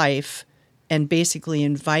comes to life and basically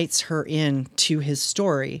invites her in to his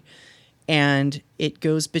story. And it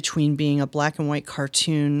goes between being a black and white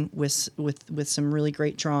cartoon with some really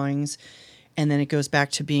great drawings, and then it goes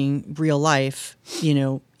back to being real life,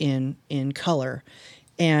 in color.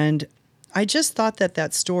 And I just thought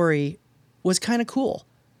that story was kind of cool.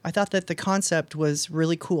 I thought that the concept was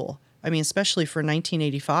really cool. I mean, especially for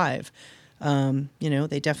 1985,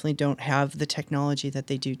 they definitely don't have the technology that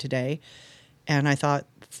they do today. And I thought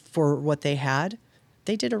for what they had,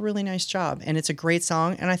 they did a really nice job. And it's a great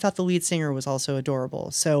song. And I thought the lead singer was also adorable.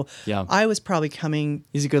 So Yeah. I was probably coming.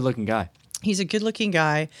 He's a good looking guy. He's a good looking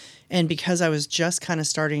guy. And because I was just kind of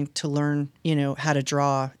starting to learn, how to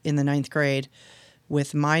draw in the 9th grade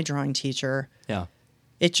with my drawing teacher, Yeah.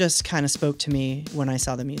 it just kind of spoke to me when I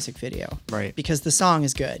saw the music video. Right. Because the song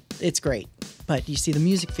is good. It's great. But you see the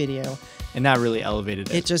music video, And that really elevated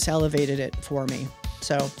it. it just elevated it for me.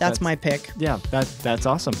 So that's my pick. Yeah, that's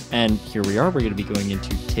awesome. And here we are. We're going to be going into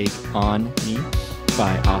Take On Me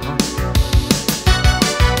by Aha.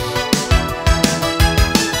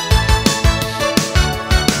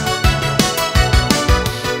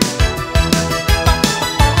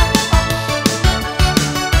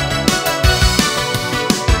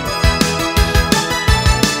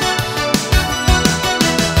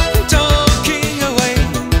 Talking away,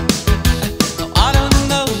 I don't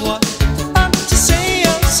know what to say.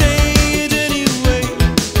 I'll say it anyway.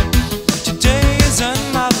 Today is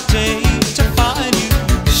another day to find you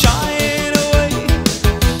shying away.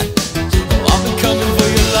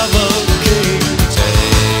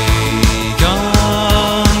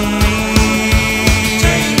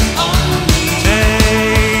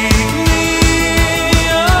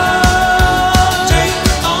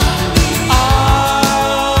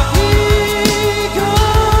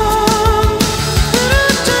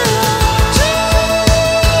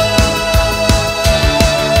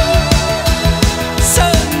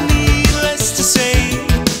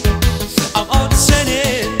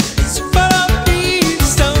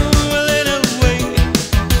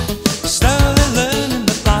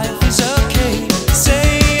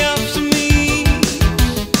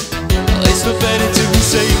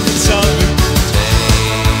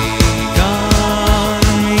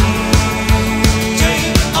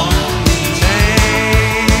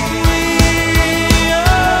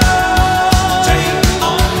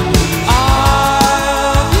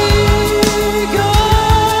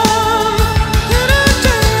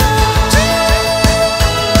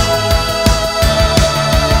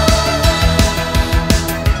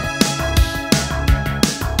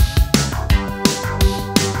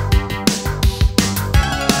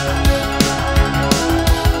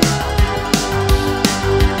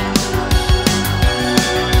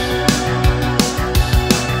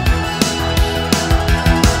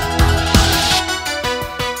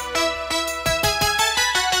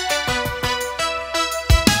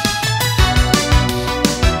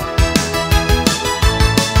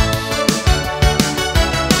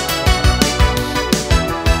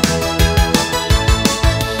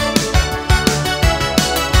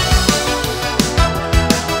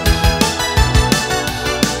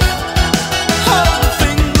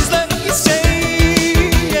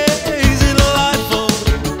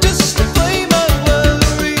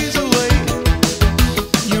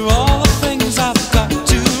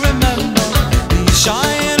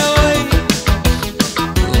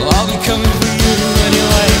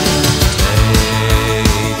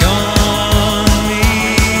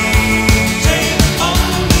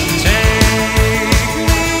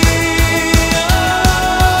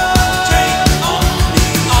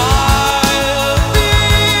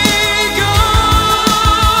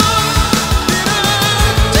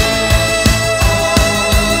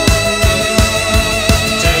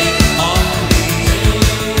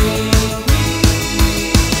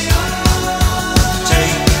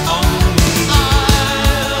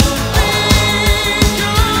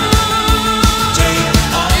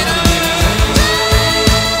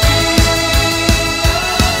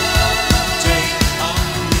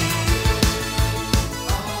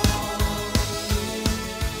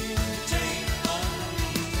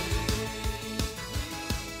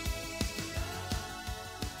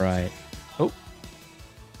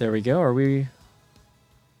 There we go. Are we?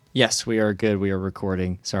 Yes, we are good. We are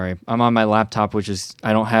recording. Sorry. I'm on my laptop, which is,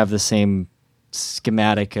 I don't have the same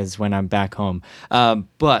schematic as when I'm back home.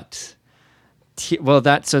 But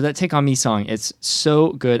that Take On Me song, it's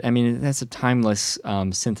so good. I mean, that's a timeless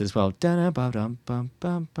synth as well. I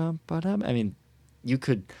mean, you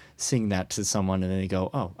could sing that to someone and then they go,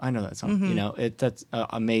 "Oh, I know that song." You know, that's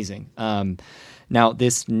amazing. Now,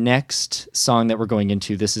 this next song that we're going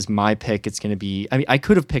into, this is my pick. It's going to be, I mean, I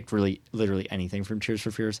could have picked literally anything from Tears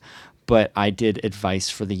for Fears, but I did Advice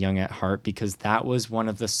for the Young at Heart because that was one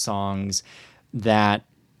of the songs that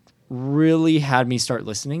really had me start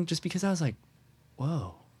listening, just because I was like,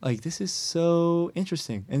 whoa, like this is so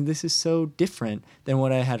interesting and this is so different than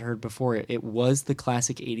what I had heard before. It was the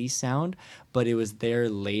classic 80s sound, but it was their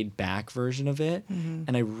laid back version of it.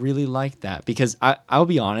 And I really liked that because I'll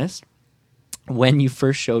be honest, when you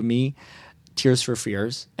first showed me Tears for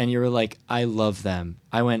Fears and you were like, I love them,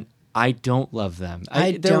 I went, I don't love them.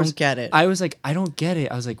 I don't get it. I was like, I don't get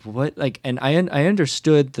it. I was like, what? Like, and I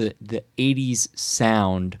understood the 80s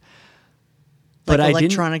sound, Like but I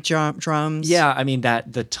electronic drums. Yeah, I mean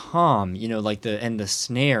that the tom, you know, like the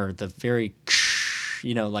snare, the very,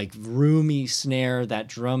 you know, like roomy snare,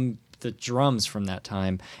 the drums from that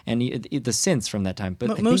time, and the synths from that time.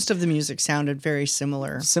 But Most of the music sounded very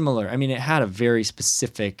similar. I mean, it had a very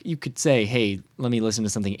specific. You could say, "Hey, let me listen to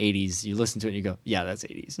something 80s." You listen to it, and you go, "Yeah, that's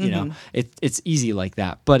 80s." You know, it's easy like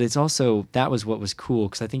that. But it's also, that was what was cool,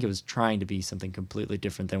 because I think it was trying to be something completely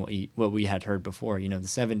different than what we had heard before. You know, the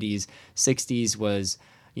 70s, 60s was,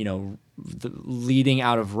 you know, leading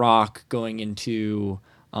out of rock, going into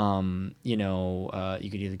you know, you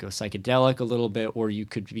could either go psychedelic a little bit, or you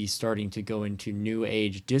could be starting to go into new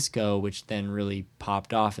age disco, which then really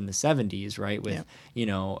popped off in the 70s, right? With, you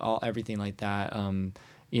know, everything like that.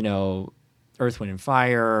 You know, Earth, Wind and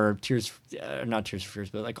Fire, not Tears for Fears,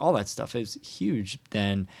 but like all that stuff is huge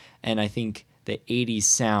then. And I think the 80s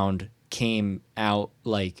sound came out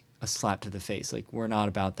like a slap to the face. Like, we're not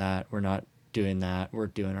about that. We're not doing that. We're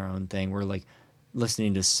doing our own thing. We're like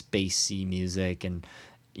listening to spacey music and,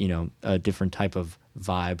 you know, a different type of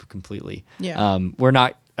vibe completely. Yeah. We're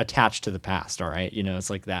not attached to the past, all right? You know, it's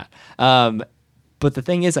like that. But the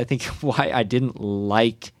thing is, I think why I didn't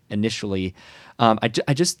like initially, I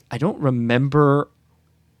don't remember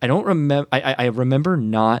I remember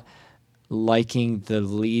not liking the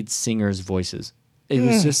lead singer's voices. It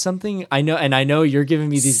was just something I know, and I know you're giving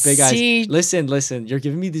me these big eyes. Listen, you're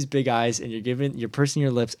giving me these big eyes, and you're pursing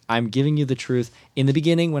your lips. I'm giving you the truth. In the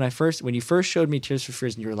beginning, when you first showed me Tears for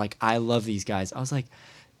Fears, and you were like, "I love these guys," I was like,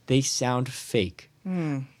 they sound fake.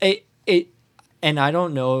 And I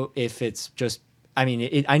don't know if it's just. I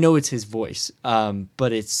mean, I know it's his voice,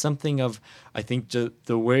 but it's something of, I think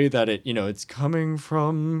the way that it's coming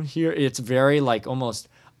from here. It's very like almost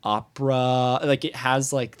opera. Like, it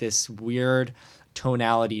has like this weird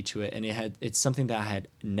tonality to it, and it's something that I had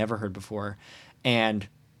never heard before. And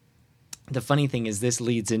the funny thing is, this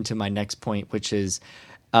leads into my next point, which is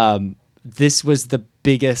this was the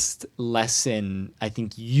biggest lesson I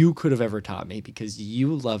think you could have ever taught me, because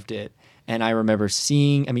you loved it. And I remember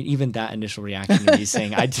seeing, I mean, even that initial reaction to me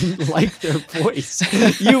saying I didn't like their voice.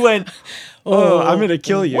 You went, "Oh, I'm gonna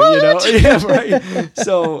kill you," you know? Yeah, right.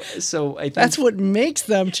 So I think That's what makes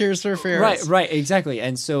them Tears for Fears. Right, exactly.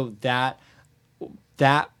 And so that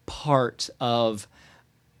part of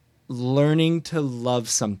learning to love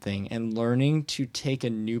something and learning to take a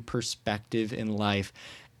new perspective in life,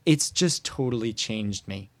 it's just totally changed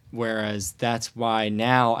me. Whereas that's why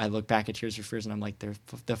now I look back at Tears for Fears and I'm like, they're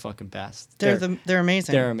the fucking best. They're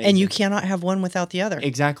amazing. They're amazing. And you cannot have one without the other.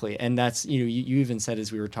 Exactly. And that's, you even said,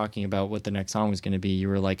 as we were talking about what the next song was going to be, you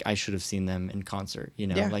were like, I should have seen them in concert,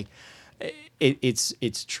 Yeah. like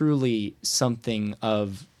it's truly something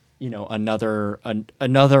of,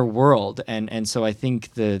 another world. And so I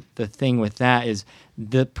think the thing with that is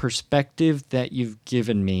the perspective that you've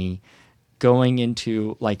given me going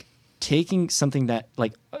into like taking something that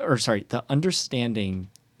the understanding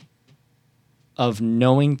of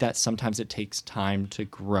knowing that sometimes it takes time to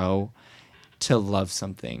grow, to love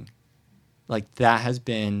something. Like, that has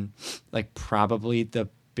been like probably the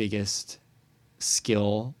biggest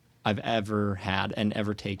skill I've ever had and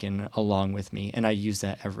ever taken along with me. And I use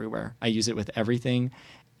that everywhere. I use it with everything.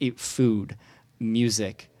 Food,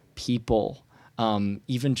 music, people,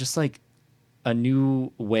 even just like a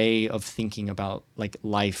new way of thinking about like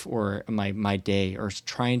life or my day, or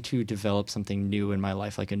trying to develop something new in my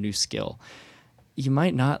life, like a new skill. You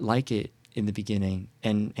might not like it in the beginning,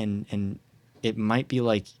 and it might be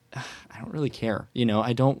like, I don't really care,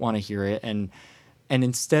 I don't want to hear it. And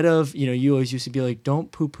instead of, you always used to be like,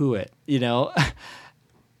 don't poo-poo it,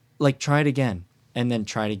 like try it again, and then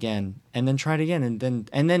try it again, and then try it again, and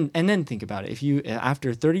then think about it. If you,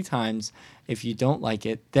 after 30 times, if you don't like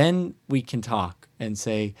it, then we can talk and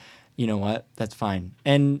say, you know what, that's fine.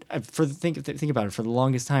 And think about it. For the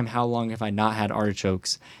longest time, how long have I not had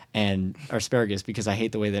artichokes and asparagus because I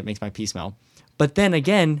hate the way that it makes my pee smell? But then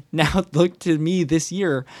again, now look to me this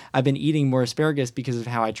year, I've been eating more asparagus because of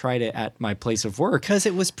how I tried it at my place of work. Because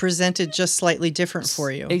it was presented just slightly different for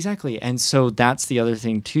you. Exactly. And so that's the other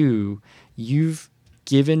thing too. You've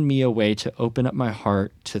given me a way to open up my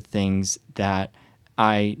heart to things that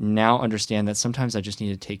I now understand that sometimes I just need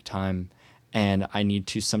to take time, and I need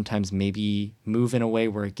to sometimes maybe move in a way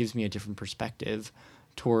where it gives me a different perspective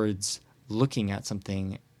towards looking at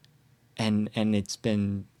something. And it's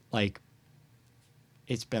been like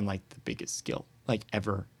the biggest skill like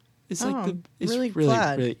ever. It's it's really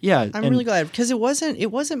glad. Yeah. I'm really glad, because it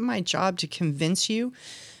wasn't my job to convince you,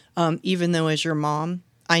 even though as your mom,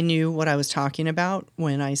 I knew what I was talking about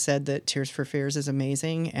when I said that Tears for Fears is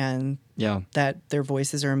amazing, and that their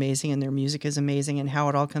voices are amazing and their music is amazing, and how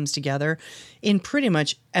it all comes together in pretty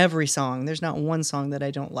much every song. There's not one song that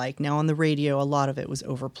I don't like. Now on the radio, a lot of it was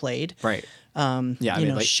overplayed. Right.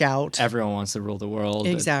 Like Shout. Everyone wants to rule the world.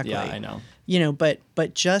 Exactly. Yeah, I know.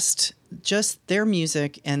 But just their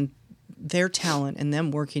music and their talent and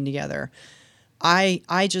them working together,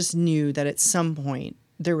 I just knew that at some point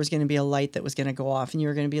there was going to be a light that was going to go off, and you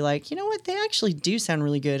were going to be like, you know what, they actually do sound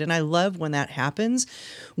really good. And I love when that happens,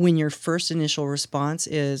 when your first initial response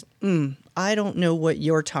is, I don't know what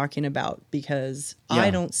you're talking about, because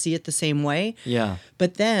I don't see it the same way. Yeah.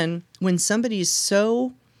 But then when somebody's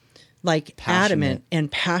so like adamant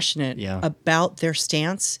and passionate about their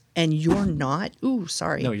stance, and you're not,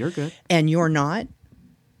 No, you're good. and you're not,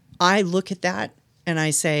 I look at that and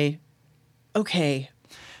I say, okay,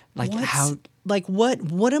 Like how, like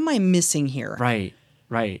what am I missing here?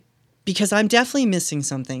 right. Because I'm definitely missing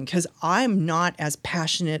something, because I'm not as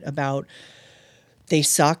passionate about they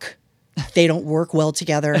suck, they don't work well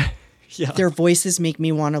together. Yeah. Their voices make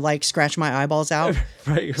me want to like scratch my eyeballs out.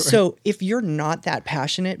 Right. So if you're not that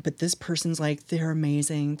passionate, but this person's like, they're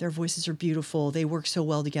amazing, their voices are beautiful, they work so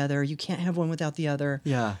well together, you can't have one without the other.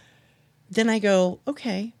 Yeah. Then I go,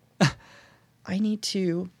 okay, I need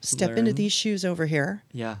to step into Learn. these shoes over here.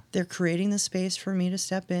 Yeah. They're creating the space for me to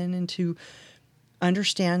step in and to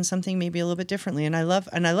understand something maybe a little bit differently. And I love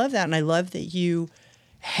that. And I love that you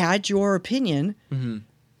had your opinion,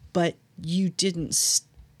 but you didn't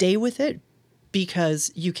stay with it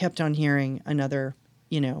because you kept on hearing another,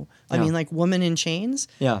 I mean, like Woman in Chains.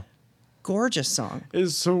 Yeah. Gorgeous song.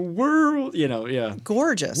 It's a world, yeah.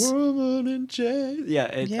 Gorgeous. Woman in chains.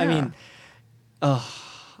 Yeah. I mean,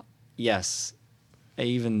 yes.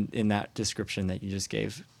 Even in that description that you just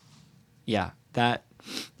gave. Yeah. That,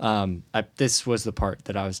 this was the part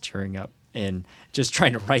that I was tearing up in, just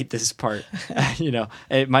trying to write this part.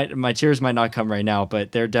 My tears might not come right now,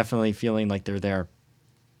 but they're definitely feeling like they're there.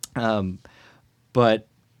 But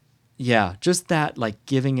yeah, just that, like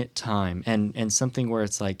giving it time and something where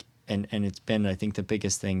it's like, and it's been, I think, the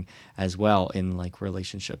biggest thing as well in like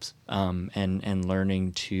relationships, and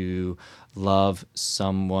learning to love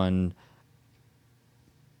someone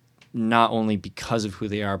not only because of who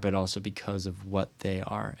they are, but also because of what they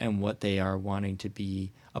are and what they are wanting to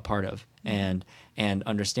be a part of, and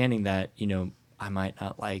understanding that, I might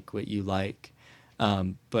not like what you like,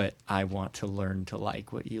 but I want to learn to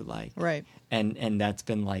like what you like. Right. And that's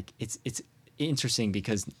been like, it's interesting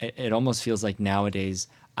because it almost feels like nowadays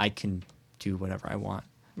I can do whatever I want.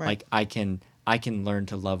 Right. Like I can learn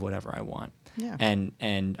to love whatever I want. Yeah.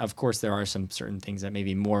 And of course there are some certain things that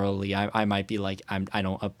maybe morally I might be like, I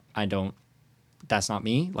don't, that's not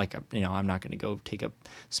me. Like, I'm not going to go take up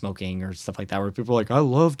smoking or stuff like that, where people are like, I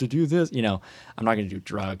love to do this. I'm not going to do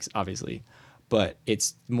drugs, obviously. But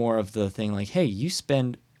it's more of the thing like, hey, you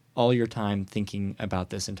spend all your time thinking about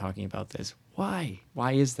this and talking about this. Why?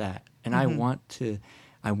 Why is that? And I want to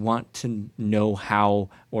know how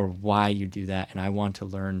or why you do that. And I want to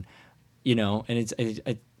learn, and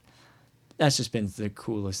that's just been the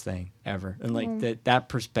coolest thing ever. And like that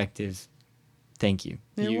perspective, thank you.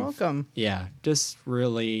 You're welcome. Yeah. Just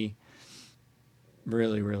really,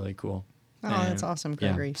 really, really cool. Oh, that's awesome,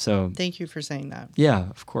 Gregory. Yeah, so thank you for saying that. Yeah,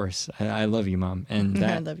 of course. I love you, Mom. And that,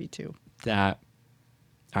 I love you too. All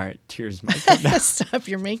right, tears might come down. Stop,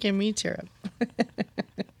 you're making me tear up.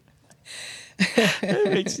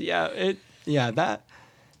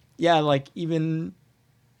 Like even,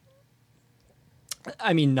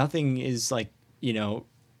 I mean, nothing is like,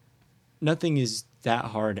 nothing is that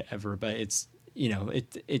hard ever, but it's,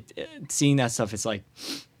 seeing that stuff, it's like,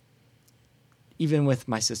 even with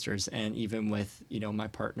my sisters and even with, my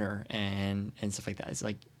partner and stuff like that, it's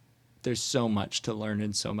like, there's so much to learn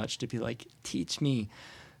and so much to be like, teach me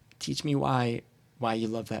why you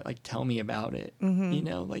love that. Like, tell me about it.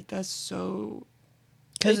 Like, that's so,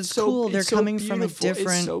 because it's cool. They're coming from a different.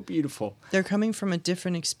 It's so beautiful. They're coming from a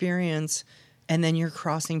different experience, and then you're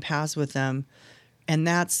crossing paths with them, and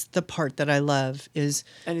that's the part that I love. And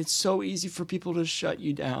it's so easy for people to shut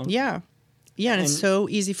you down. Yeah, and it's so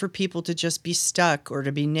easy for people to just be stuck or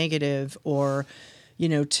to be negative or,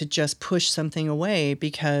 to just push something away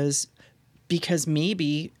because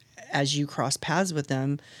maybe as you cross paths with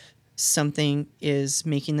them, something is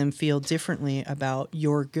making them feel differently about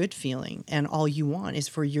your good feeling. And all you want is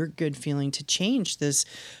for your good feeling to change this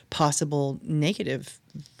possible negative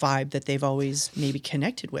vibe that they've always maybe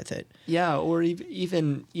connected with it. Yeah. Or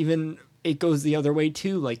even it goes the other way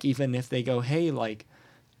too. Like, even if they go, hey, like,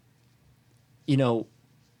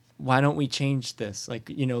 why don't we change this? Like,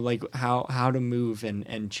 like how to move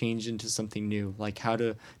and change into something new, like how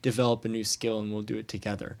to develop a new skill, and we'll do it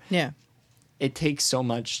together. Yeah. It takes so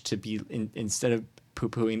much to be, instead of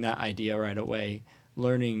poo-pooing that idea right away,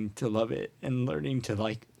 learning to love it and learning to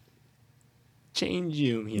like change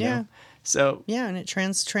you, know? So yeah, and it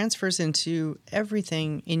transfers into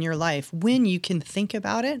everything in your life when you can think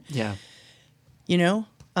about it. Yeah.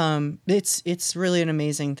 It's really an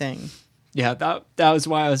amazing thing. Yeah, that was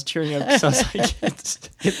why I was cheering up. So I was like,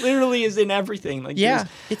 it literally is in everything. Like,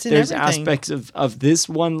 it's in there's everything. aspects of this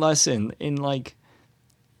one lesson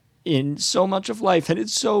in so much of life, and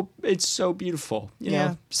it's so beautiful, you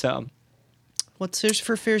know. So, Tears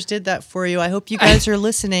for Fears did that for you. I hope you guys are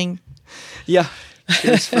listening. Yeah,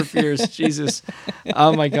 Tears for Fears, Jesus.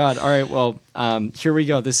 Oh my God! All right, well, here we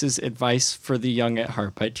go. This is Advice for the Young at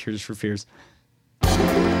Heart by Tears for Fears.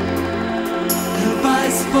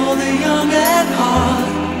 Advice for the young at heart.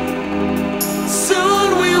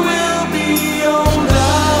 Soon we will be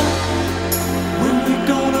older. When we're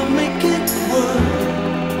gonna make it work.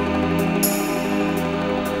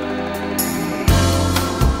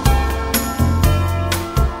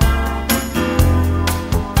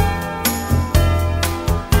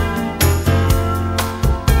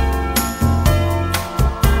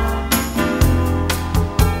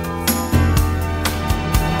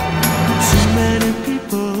 Too many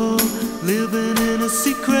people living in a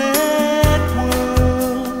secret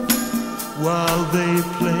world. While they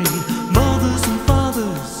play mothers and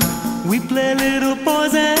fathers, we play little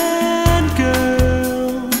boys and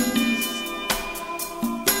girls.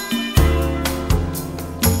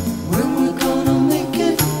 When we're gonna make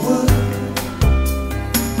it work.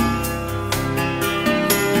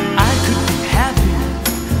 I could be happy,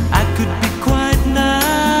 I could be quite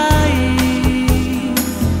naive.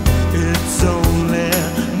 It's only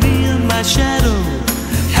me and my shadow,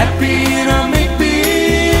 happy in a make-believe.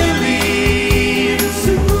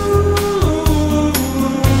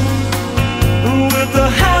 With the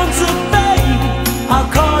hounds of fate, I'll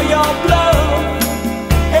call your bluff.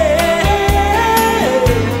 Hey,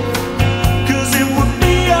 'cause it would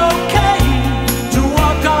be okay to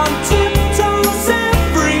walk on tiptoes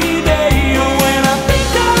every day. When I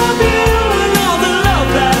think of you and all the love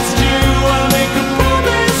that's due, I'll make a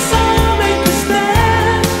promise, I'll make a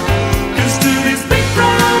stand. 'Cause to these big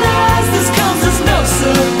brown eyes, this comes as no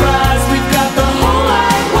surprise. We've got the whole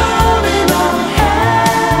wide world in our hands.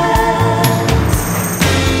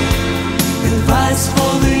 Advice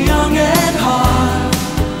for the young at heart.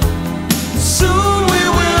 Soon we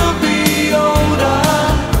will be older.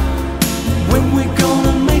 When we're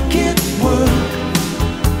gonna make it work.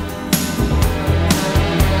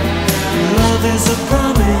 Love is a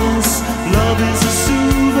promise, love is a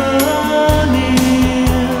souvenir.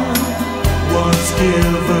 Once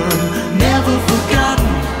given, never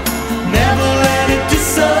forgotten, never let it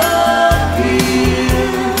disappear.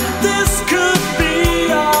 This could be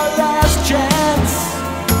our last chance.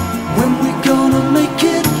 When we're gonna make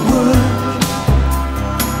it work.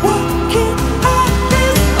 Working at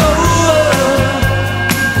this over.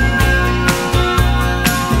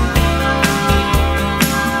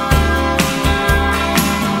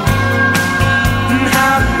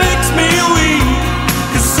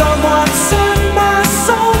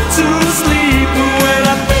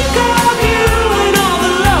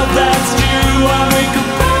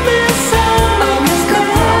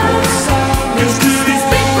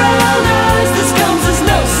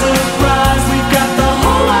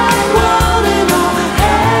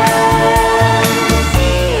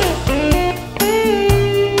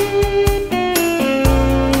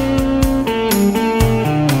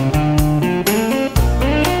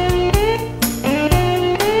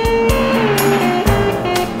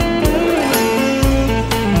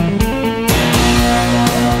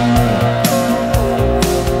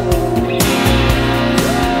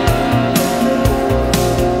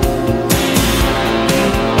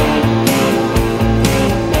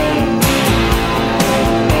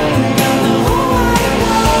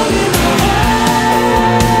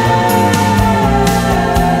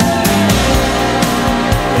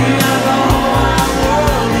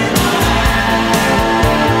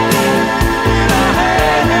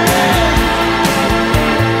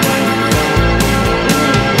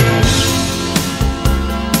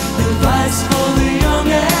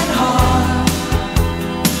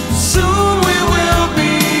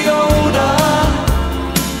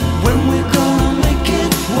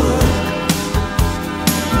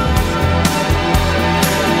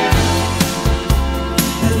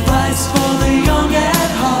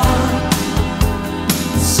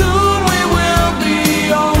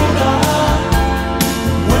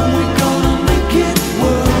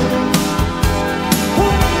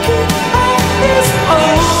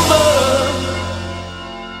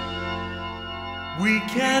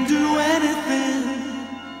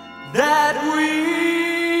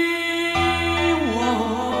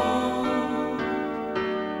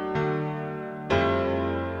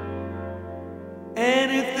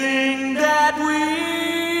 anything that we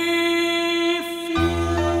feel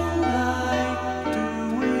like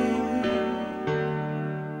doing.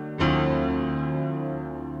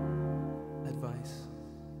 Advice.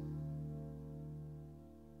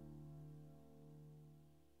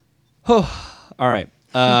 Oh, all right.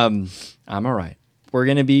 I'm all right. We're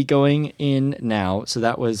gonna be going in now. So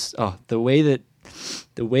that was the way that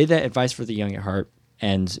Advice for the Young at Heart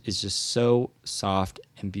ends is just so soft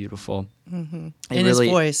and beautiful. Mm-hmm. In his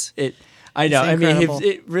voice. I know. I mean,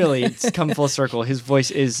 incredible. it's come full circle. His voice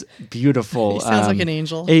is beautiful. He sounds like an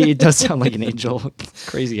angel. It does sound like an angel. It's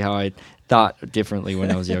crazy how I thought differently when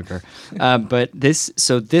I was younger. But this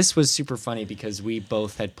was super funny because we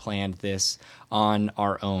both had planned this on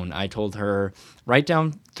our own. I told her, write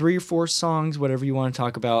down 3 or 4 songs, whatever you want to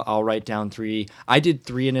talk about. I'll write down 3. I did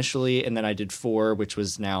 3 initially, and then I did 4, which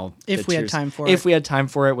was now If we had time for it. If we had time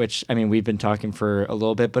for it, which, I mean, we've been talking for a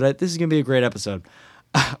little bit, but this is going to be a great episode.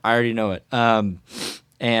 I already know it. And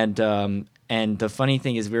the funny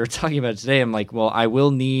thing is, we were talking about it today. I'm like, well, I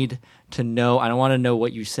will need to know. I don't want to know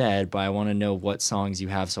what you said, but I want to know what songs you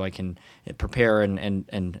have so I can prepare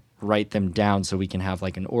and write them down so we can have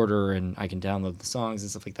like an order and I can download the songs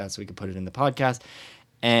and stuff like that so we can put it in the podcast.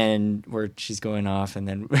 And where she's going off, and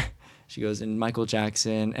then she goes, and Michael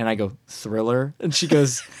Jackson, and I go, Thriller, and she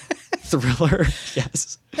goes, Thriller,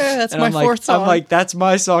 yes. Yeah, that's And my I'm like, 4th song. I'm like, that's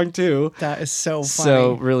my song too. That is so funny.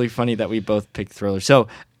 So really funny that we both picked Thriller. So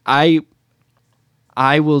I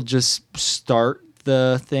will just start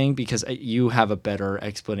the thing because you have a better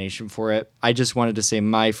explanation for it. I just wanted to say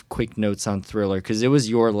my quick notes on Thriller because it was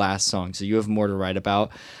your last song, so you have more to write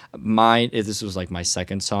about. This was like my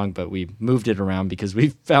second song, but we moved it around because we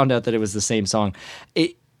found out that it was the same song.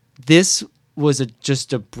 This was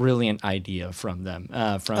just a brilliant idea from them.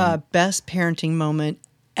 Best parenting moment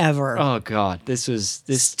ever. Oh God, this.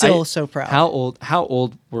 Still so proud. How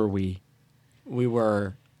old were we?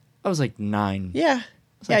 I was like 9. Yeah.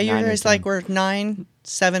 Yeah, like you 9 or guys 10. like were 9,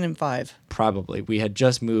 7, and 5. Probably. We had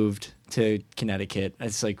just moved to Connecticut.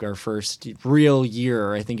 It's like our first real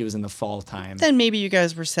year. I think it was in the fall time. Then maybe you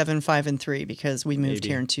guys were 7, 5, and 3 because we moved Maybe.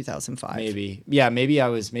 here in 2005. Maybe. Yeah, maybe I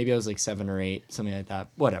was like 7 or 8, something like that.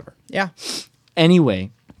 Whatever. Yeah.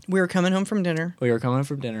 Anyway, We were coming home from dinner. we were coming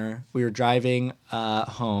from dinner. We were driving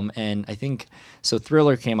home, and I think so.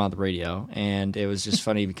 Thriller came on the radio, and it was just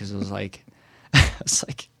funny because it was like,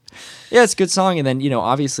 yeah, it's a good song. And then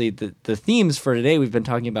obviously the themes for today, we've been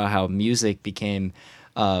talking about how music became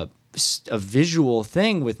a visual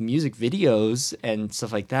thing with music videos and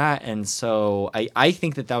stuff like that. And so I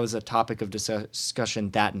think that was a topic of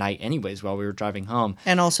discussion that night, anyways, while we were driving home.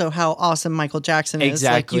 And also how awesome Michael Jackson is.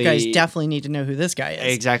 Exactly. Like, you guys definitely need to know who this guy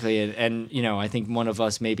is. Exactly. And I think one of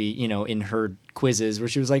us maybe, in her quizzes where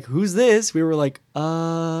she was like, who's this? We were like,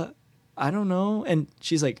 I don't know. And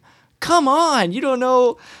she's like, come on, you don't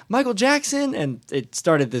know Michael Jackson? And it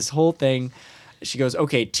started this whole thing. She goes,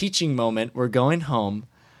 okay, teaching moment. We're going home.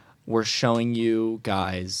 We're showing you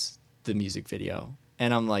guys the music video.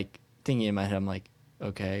 And I'm like, thinking in my head, I'm like,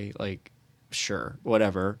 okay, like, sure,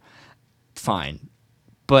 whatever, fine.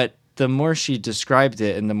 But the more she described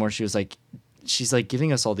it and the more she was like, she's like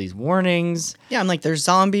giving us all these warnings. Yeah, I'm like, there's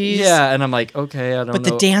zombies. Yeah, and I'm like, okay, I don't know. But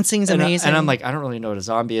the dancing's And amazing. and I'm like, I don't really know what a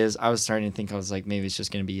zombie is. I was starting to think, I was like, maybe it's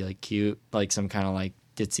just going to be like cute, like some kind of like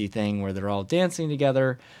ditzy thing where they're all dancing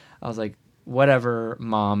together. I was like, whatever,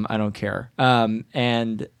 Mom, I don't care.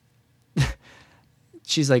 And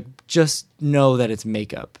she's like, just know that it's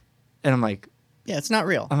makeup. And I'm like, yeah, it's not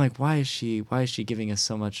real. why is she giving us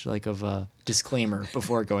so much like of a disclaimer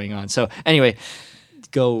before going on? So anyway,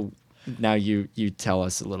 go now. You tell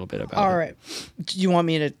us a little bit about it. All right. Do you want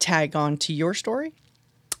me to tag on to your story?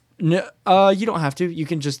 No, you don't have to. You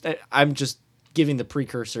can just. I'm just giving the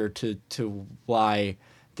precursor to why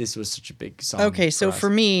this was such a big song. Okay, so us. for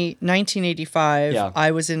me, 1985, Yeah.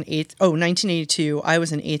 I was in 1982, I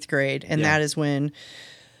was in 8th grade, and Yeah. that is when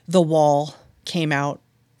The Wall came out,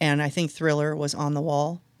 and I think Thriller was on The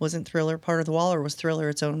Wall. Wasn't Thriller part of The Wall, or was Thriller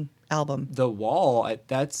its own album? The Wall,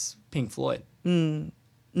 that's Pink Floyd.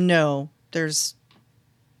 No, there's...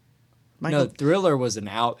 No, Thriller was it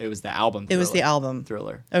was the album. It was the Thriller. album.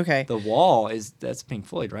 Thriller. Okay. The Wall that's Pink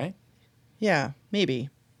Floyd, right? Yeah, maybe.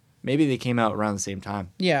 Maybe they came out around the same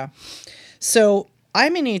time. Yeah. So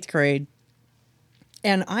I'm in 8th grade,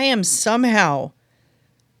 and I am somehow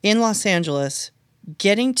in Los Angeles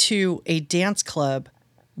getting to a dance club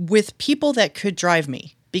with people that could drive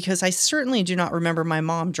me, because I certainly do not remember my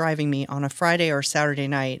mom driving me on a Friday or Saturday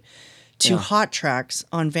night to Yeah. Hot Tracks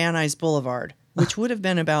on Van Nuys Boulevard, which would have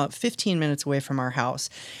been about 15 minutes away from our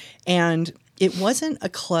house. And it wasn't a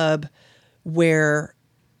club where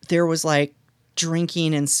there was like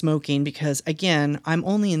drinking and smoking because, again, I'm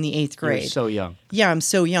only in the 8th You're grade. so young. Yeah, I'm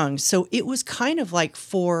so young. So it was kind of like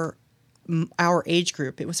for our age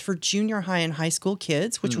group. It was for junior high and high school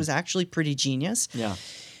kids, which was actually pretty genius. Yeah.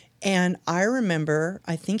 And I remember,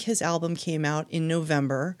 I think his album came out in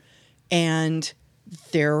November, and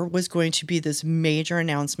there was going to be this major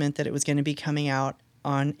announcement that it was going to be coming out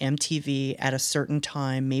on MTV at a certain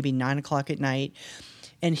time, maybe 9 o'clock at night.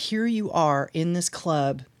 And here you are in this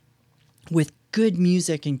club with good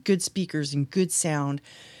music and good speakers and good sound.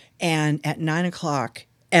 And at 9 o'clock,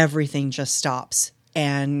 everything just stops.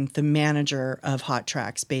 And the manager of Hot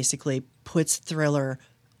Tracks basically puts Thriller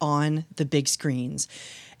on the big screens,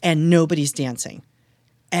 and nobody's dancing.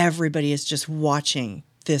 Everybody is just watching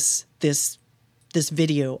this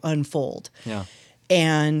video unfold. Yeah.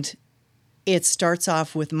 And it starts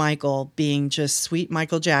off with Michael being just sweet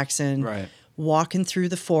Michael Jackson, Right. walking through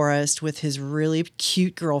the forest with his really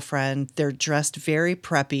cute girlfriend. They're dressed very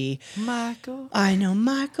preppy. Michael. I know,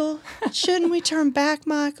 Michael. Shouldn't we turn back,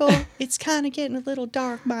 Michael? It's kind of getting a little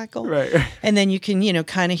dark, Michael. Right. And then you can,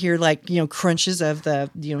 kind of hear like, crunches of the,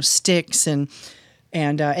 sticks and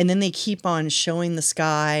then they keep on showing the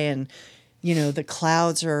sky and, the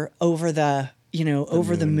clouds are over the,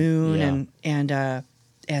 over the moon yeah.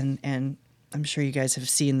 and I'm sure you guys have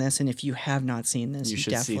seen this. And if you have not seen this, You you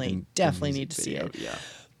should see definitely the need to see video, it. Yeah.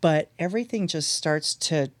 But everything just starts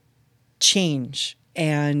to change.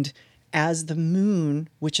 And as the moon,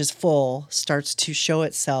 which is full, starts to show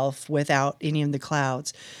itself without any of the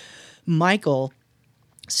clouds, Michael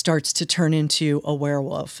starts to turn into a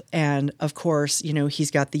werewolf. And of course,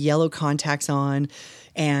 he's got the yellow contacts on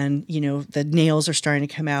and, the nails are starting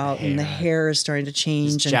to come out and the hair is starting to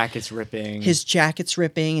change. His jacket's ripping. His jacket's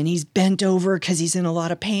ripping and he's bent over because he's in a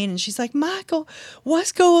lot of pain. And she's like, Michael,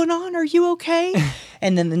 what's going on? Are you okay?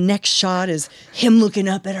 And then the next shot is him looking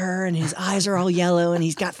up at her and his eyes are all yellow and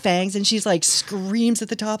he's got fangs and she's like screams at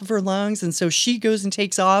the top of her lungs. And so she goes and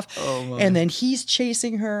takes off and then he's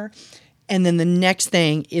chasing her. And then the next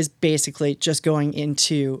thing is basically just going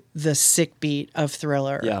into the sick beat of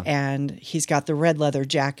Thriller. Yeah. And he's got the red leather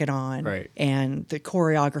jacket on. Right. And the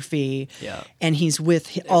choreography. Yeah. And he's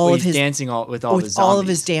with all of his dancing with all his all of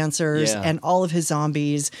his zombies. dancers Yeah. and all of his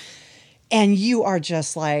zombies. And you are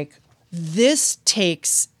just like, this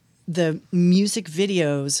takes the music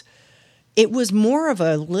videos. It was more of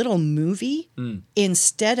a little movie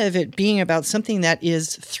instead of it being about something that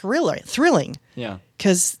is thrilling. Yeah.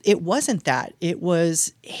 Because it wasn't that. It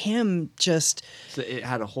was him just So it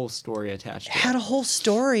had a whole story attached to had it. a whole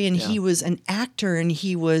story, and he was an actor, and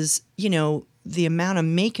he was, the amount of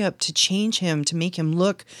makeup to change him, to make him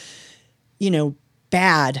look,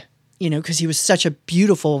 bad, because he was such a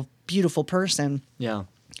beautiful, beautiful person. Yeah.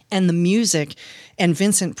 And the music and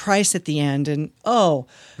Vincent Price at the end. And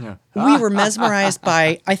Yeah. we were mesmerized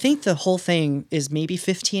by, I think the whole thing is maybe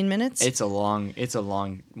 15 minutes. It's a long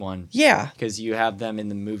one. Yeah. Because you have them in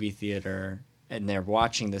the movie theater and they're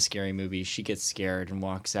watching the scary movie. She gets scared and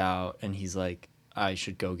walks out and he's like, I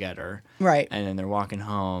should go get her. Right. And then they're walking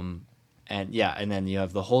home. And yeah, and then you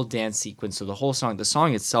have the whole dance sequence. So the whole song, the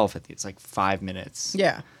song itself, I think it's like 5 minutes.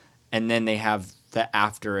 Yeah. And then they have the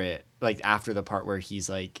after the part where he's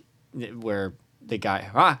like, where the guy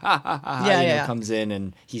comes in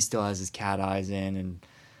and he still has his cat eyes in, and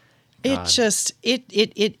it just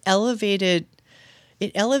it elevated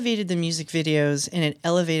the music videos, and it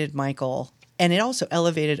elevated Michael, and it also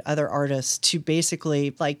elevated other artists to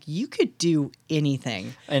basically like, you could do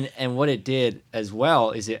anything. And what it did as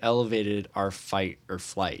well is it elevated our fight or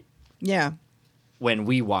flight Yeah. when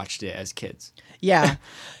we watched it as kids. Yeah.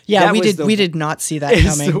 That we was we did not see that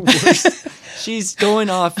It's the coming. worst. She's going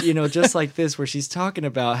off, just like this, where she's talking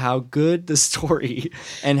about how good the story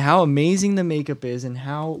and how amazing the makeup is and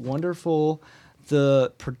how wonderful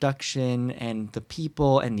the production and the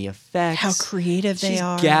people and the effects. How creative they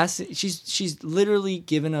are. She's literally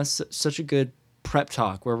given us such a good prep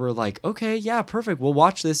talk where we're like, okay, yeah, perfect. We'll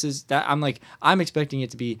watch this. I'm expecting it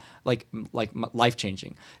to be like life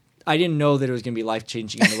changing. I didn't know that it was going to be life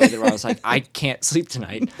changing in the way that I was like, I can't sleep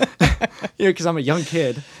tonight, because I'm a young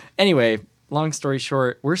kid. Anyway, long story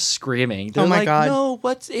short, we're screaming. They're my like, God. no,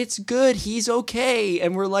 it's good. He's okay.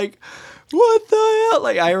 And we're like, what the hell?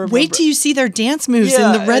 Like, I remember. Wait till you see their dance moves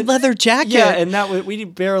in the red leather jacket. Yeah, and we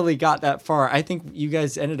barely got that far. I think you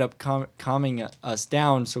guys ended up calming us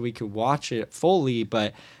down so we could watch it fully,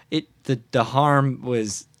 but the harm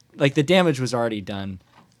was, like, the damage was already done.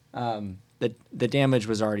 The damage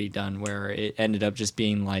was already done, where it ended up just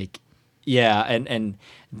being like, yeah, and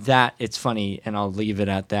that, it's funny, and I'll leave it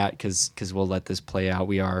at that because we'll let this play out.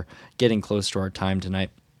 We are getting close to our time tonight.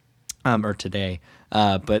 or today.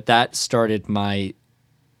 But that started my,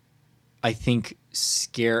 I think,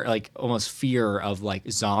 scare, like almost fear of like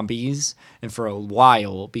zombies. And for a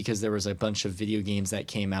while, because there was a bunch of video games that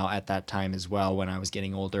came out at that time as well when I was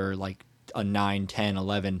getting older, like a 9, 10,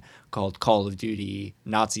 11, called Call of Duty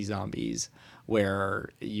Nazi Zombies, where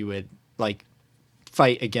you would like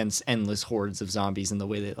fight against endless hordes of zombies, and the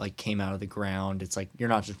way that like came out of the ground, it's like you're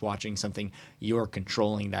not just watching something, you're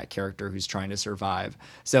controlling that character who's trying to survive.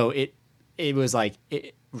 So it was like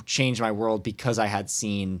it changed my world because I had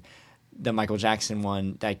seen the Michael Jackson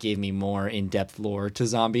one that gave me more in-depth lore to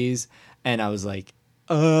zombies, and I was like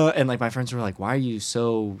and like my friends were like, why are you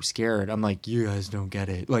so scared? I'm like, you guys don't get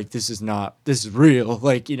it, like this is real,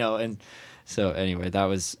 like, you know. And so anyway, that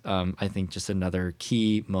was I think just another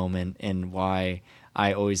key moment in why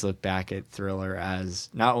I always look back at Thriller as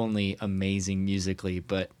not only amazing musically,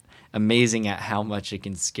 but amazing at how much it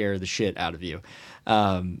can scare the shit out of you.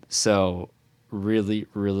 So really,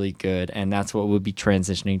 really good. And that's what we'll be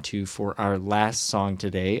transitioning to for our last song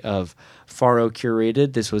today of Farrro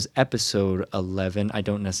Curated. This was episode 11. I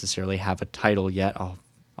don't necessarily have a title yet. I'll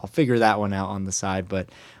figure that one out on the side, but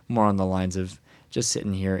more on the lines of just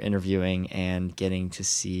sitting here interviewing and getting to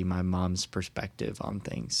see my mom's perspective on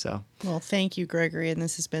things. So, Well, thank you, Gregory. And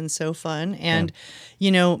this has been so fun. And,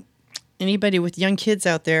 you know, anybody with young kids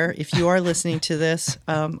out there, if you are listening to this,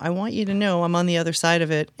 I want you to know I'm on the other side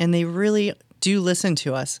of it, and they really do listen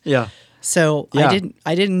to us. yeah. So Yeah.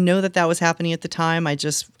 I didn't know that was happening at the time. I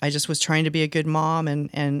just was trying to be a good mom,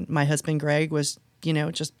 and my husband Greg was, you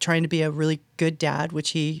know, just trying to be a really good dad, which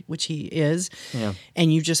he is. Yeah.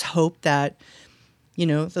 And you just hope that, you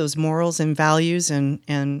know, those morals and values and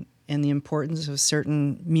the importance of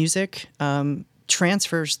certain music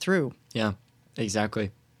transfers through. Yeah,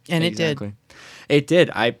 exactly. And it did. Exactly. It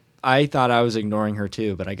did. I thought I was ignoring her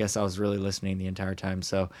too, but I guess I was really listening the entire time.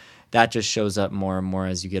 So that just shows up more and more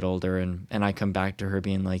as you get older. And I come back to her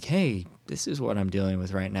being like, hey, this is what I'm dealing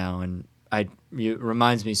with right now. And it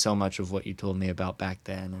reminds me so much of what you told me about back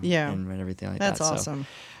then and everything like That's that. So awesome.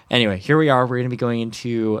 anyway, here we are. We're going to be going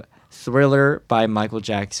into Thriller by Michael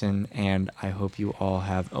Jackson. And I hope you all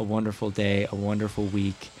have a wonderful day, a wonderful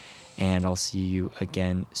week. And I'll see you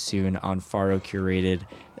again soon on Farrro Curated.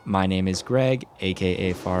 My name is Greg,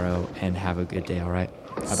 a.k.a. Farrro, and have a good day, all right?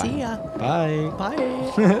 Bye-bye. See ya. Bye.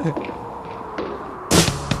 Bye.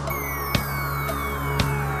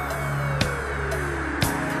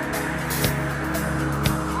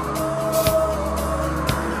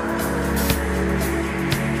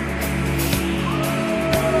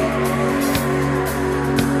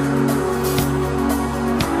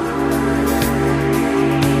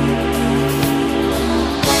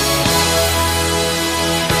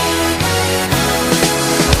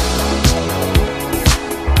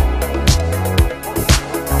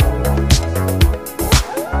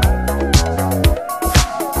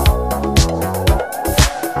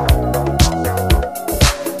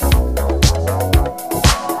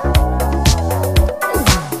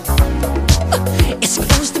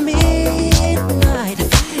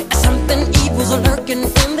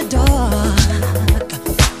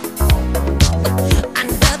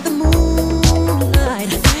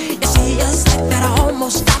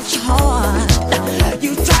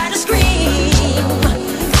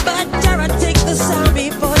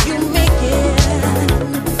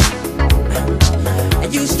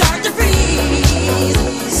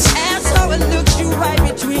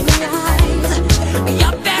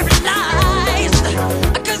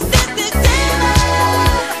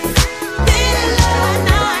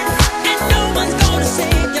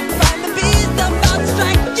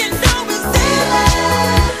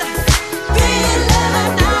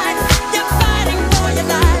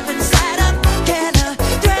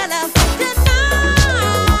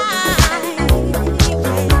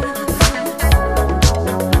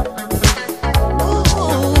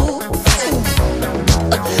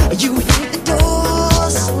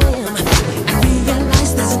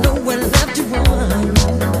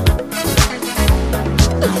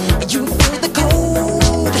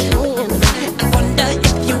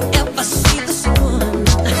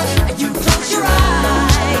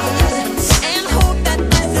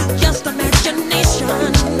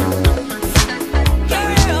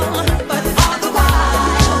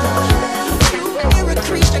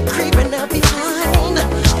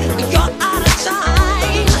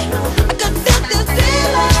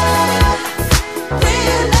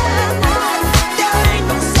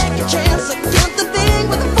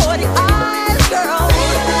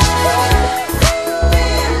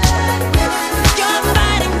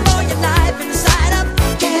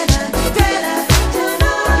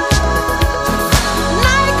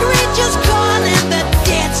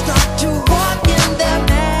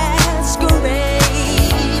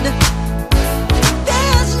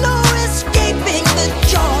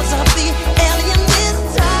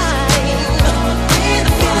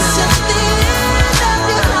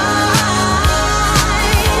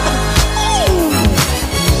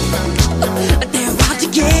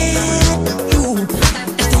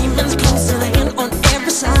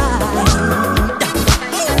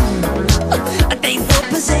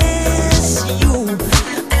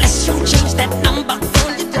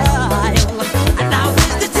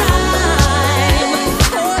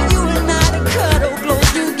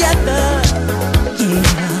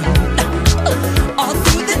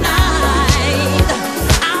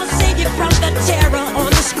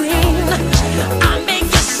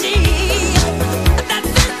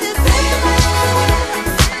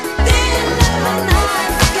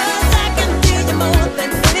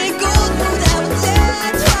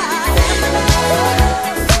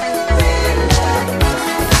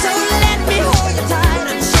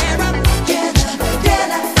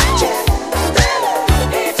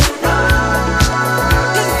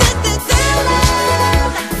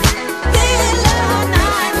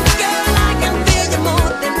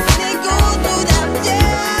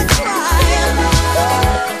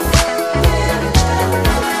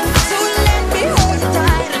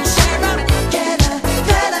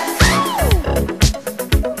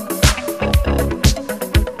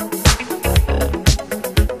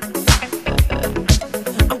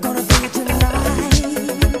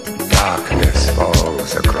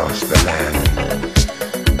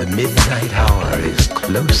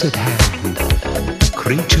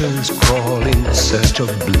 creatures crawl in search of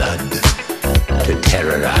blood to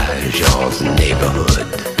terrorize your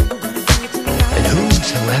neighborhood. And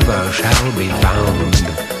whosoever shall be found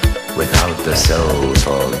without the soul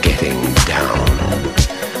for getting down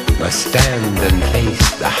must stand and face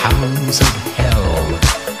the hounds of hell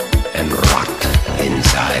and rot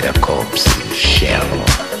inside a corpse's shell.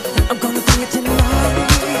 I'm gonna bring it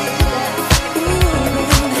tonight.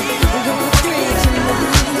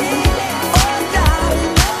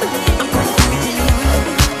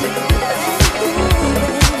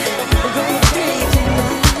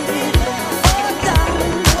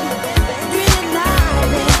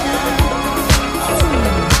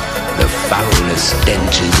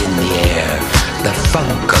 Stench is in the air, the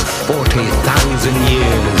funk of 40,000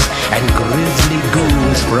 years, and grisly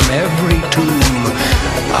ghouls from every tomb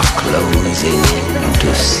are closing in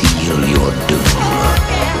to seal your doom.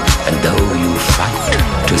 And though you fight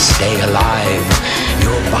to stay alive,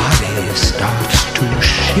 your body starts to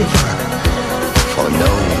shiver, for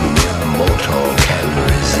no mere mortal can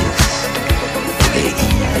resist the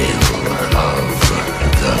evil of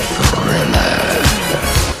the thriller.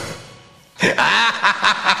 Ha ha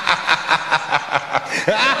ha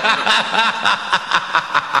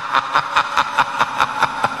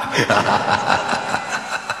ha!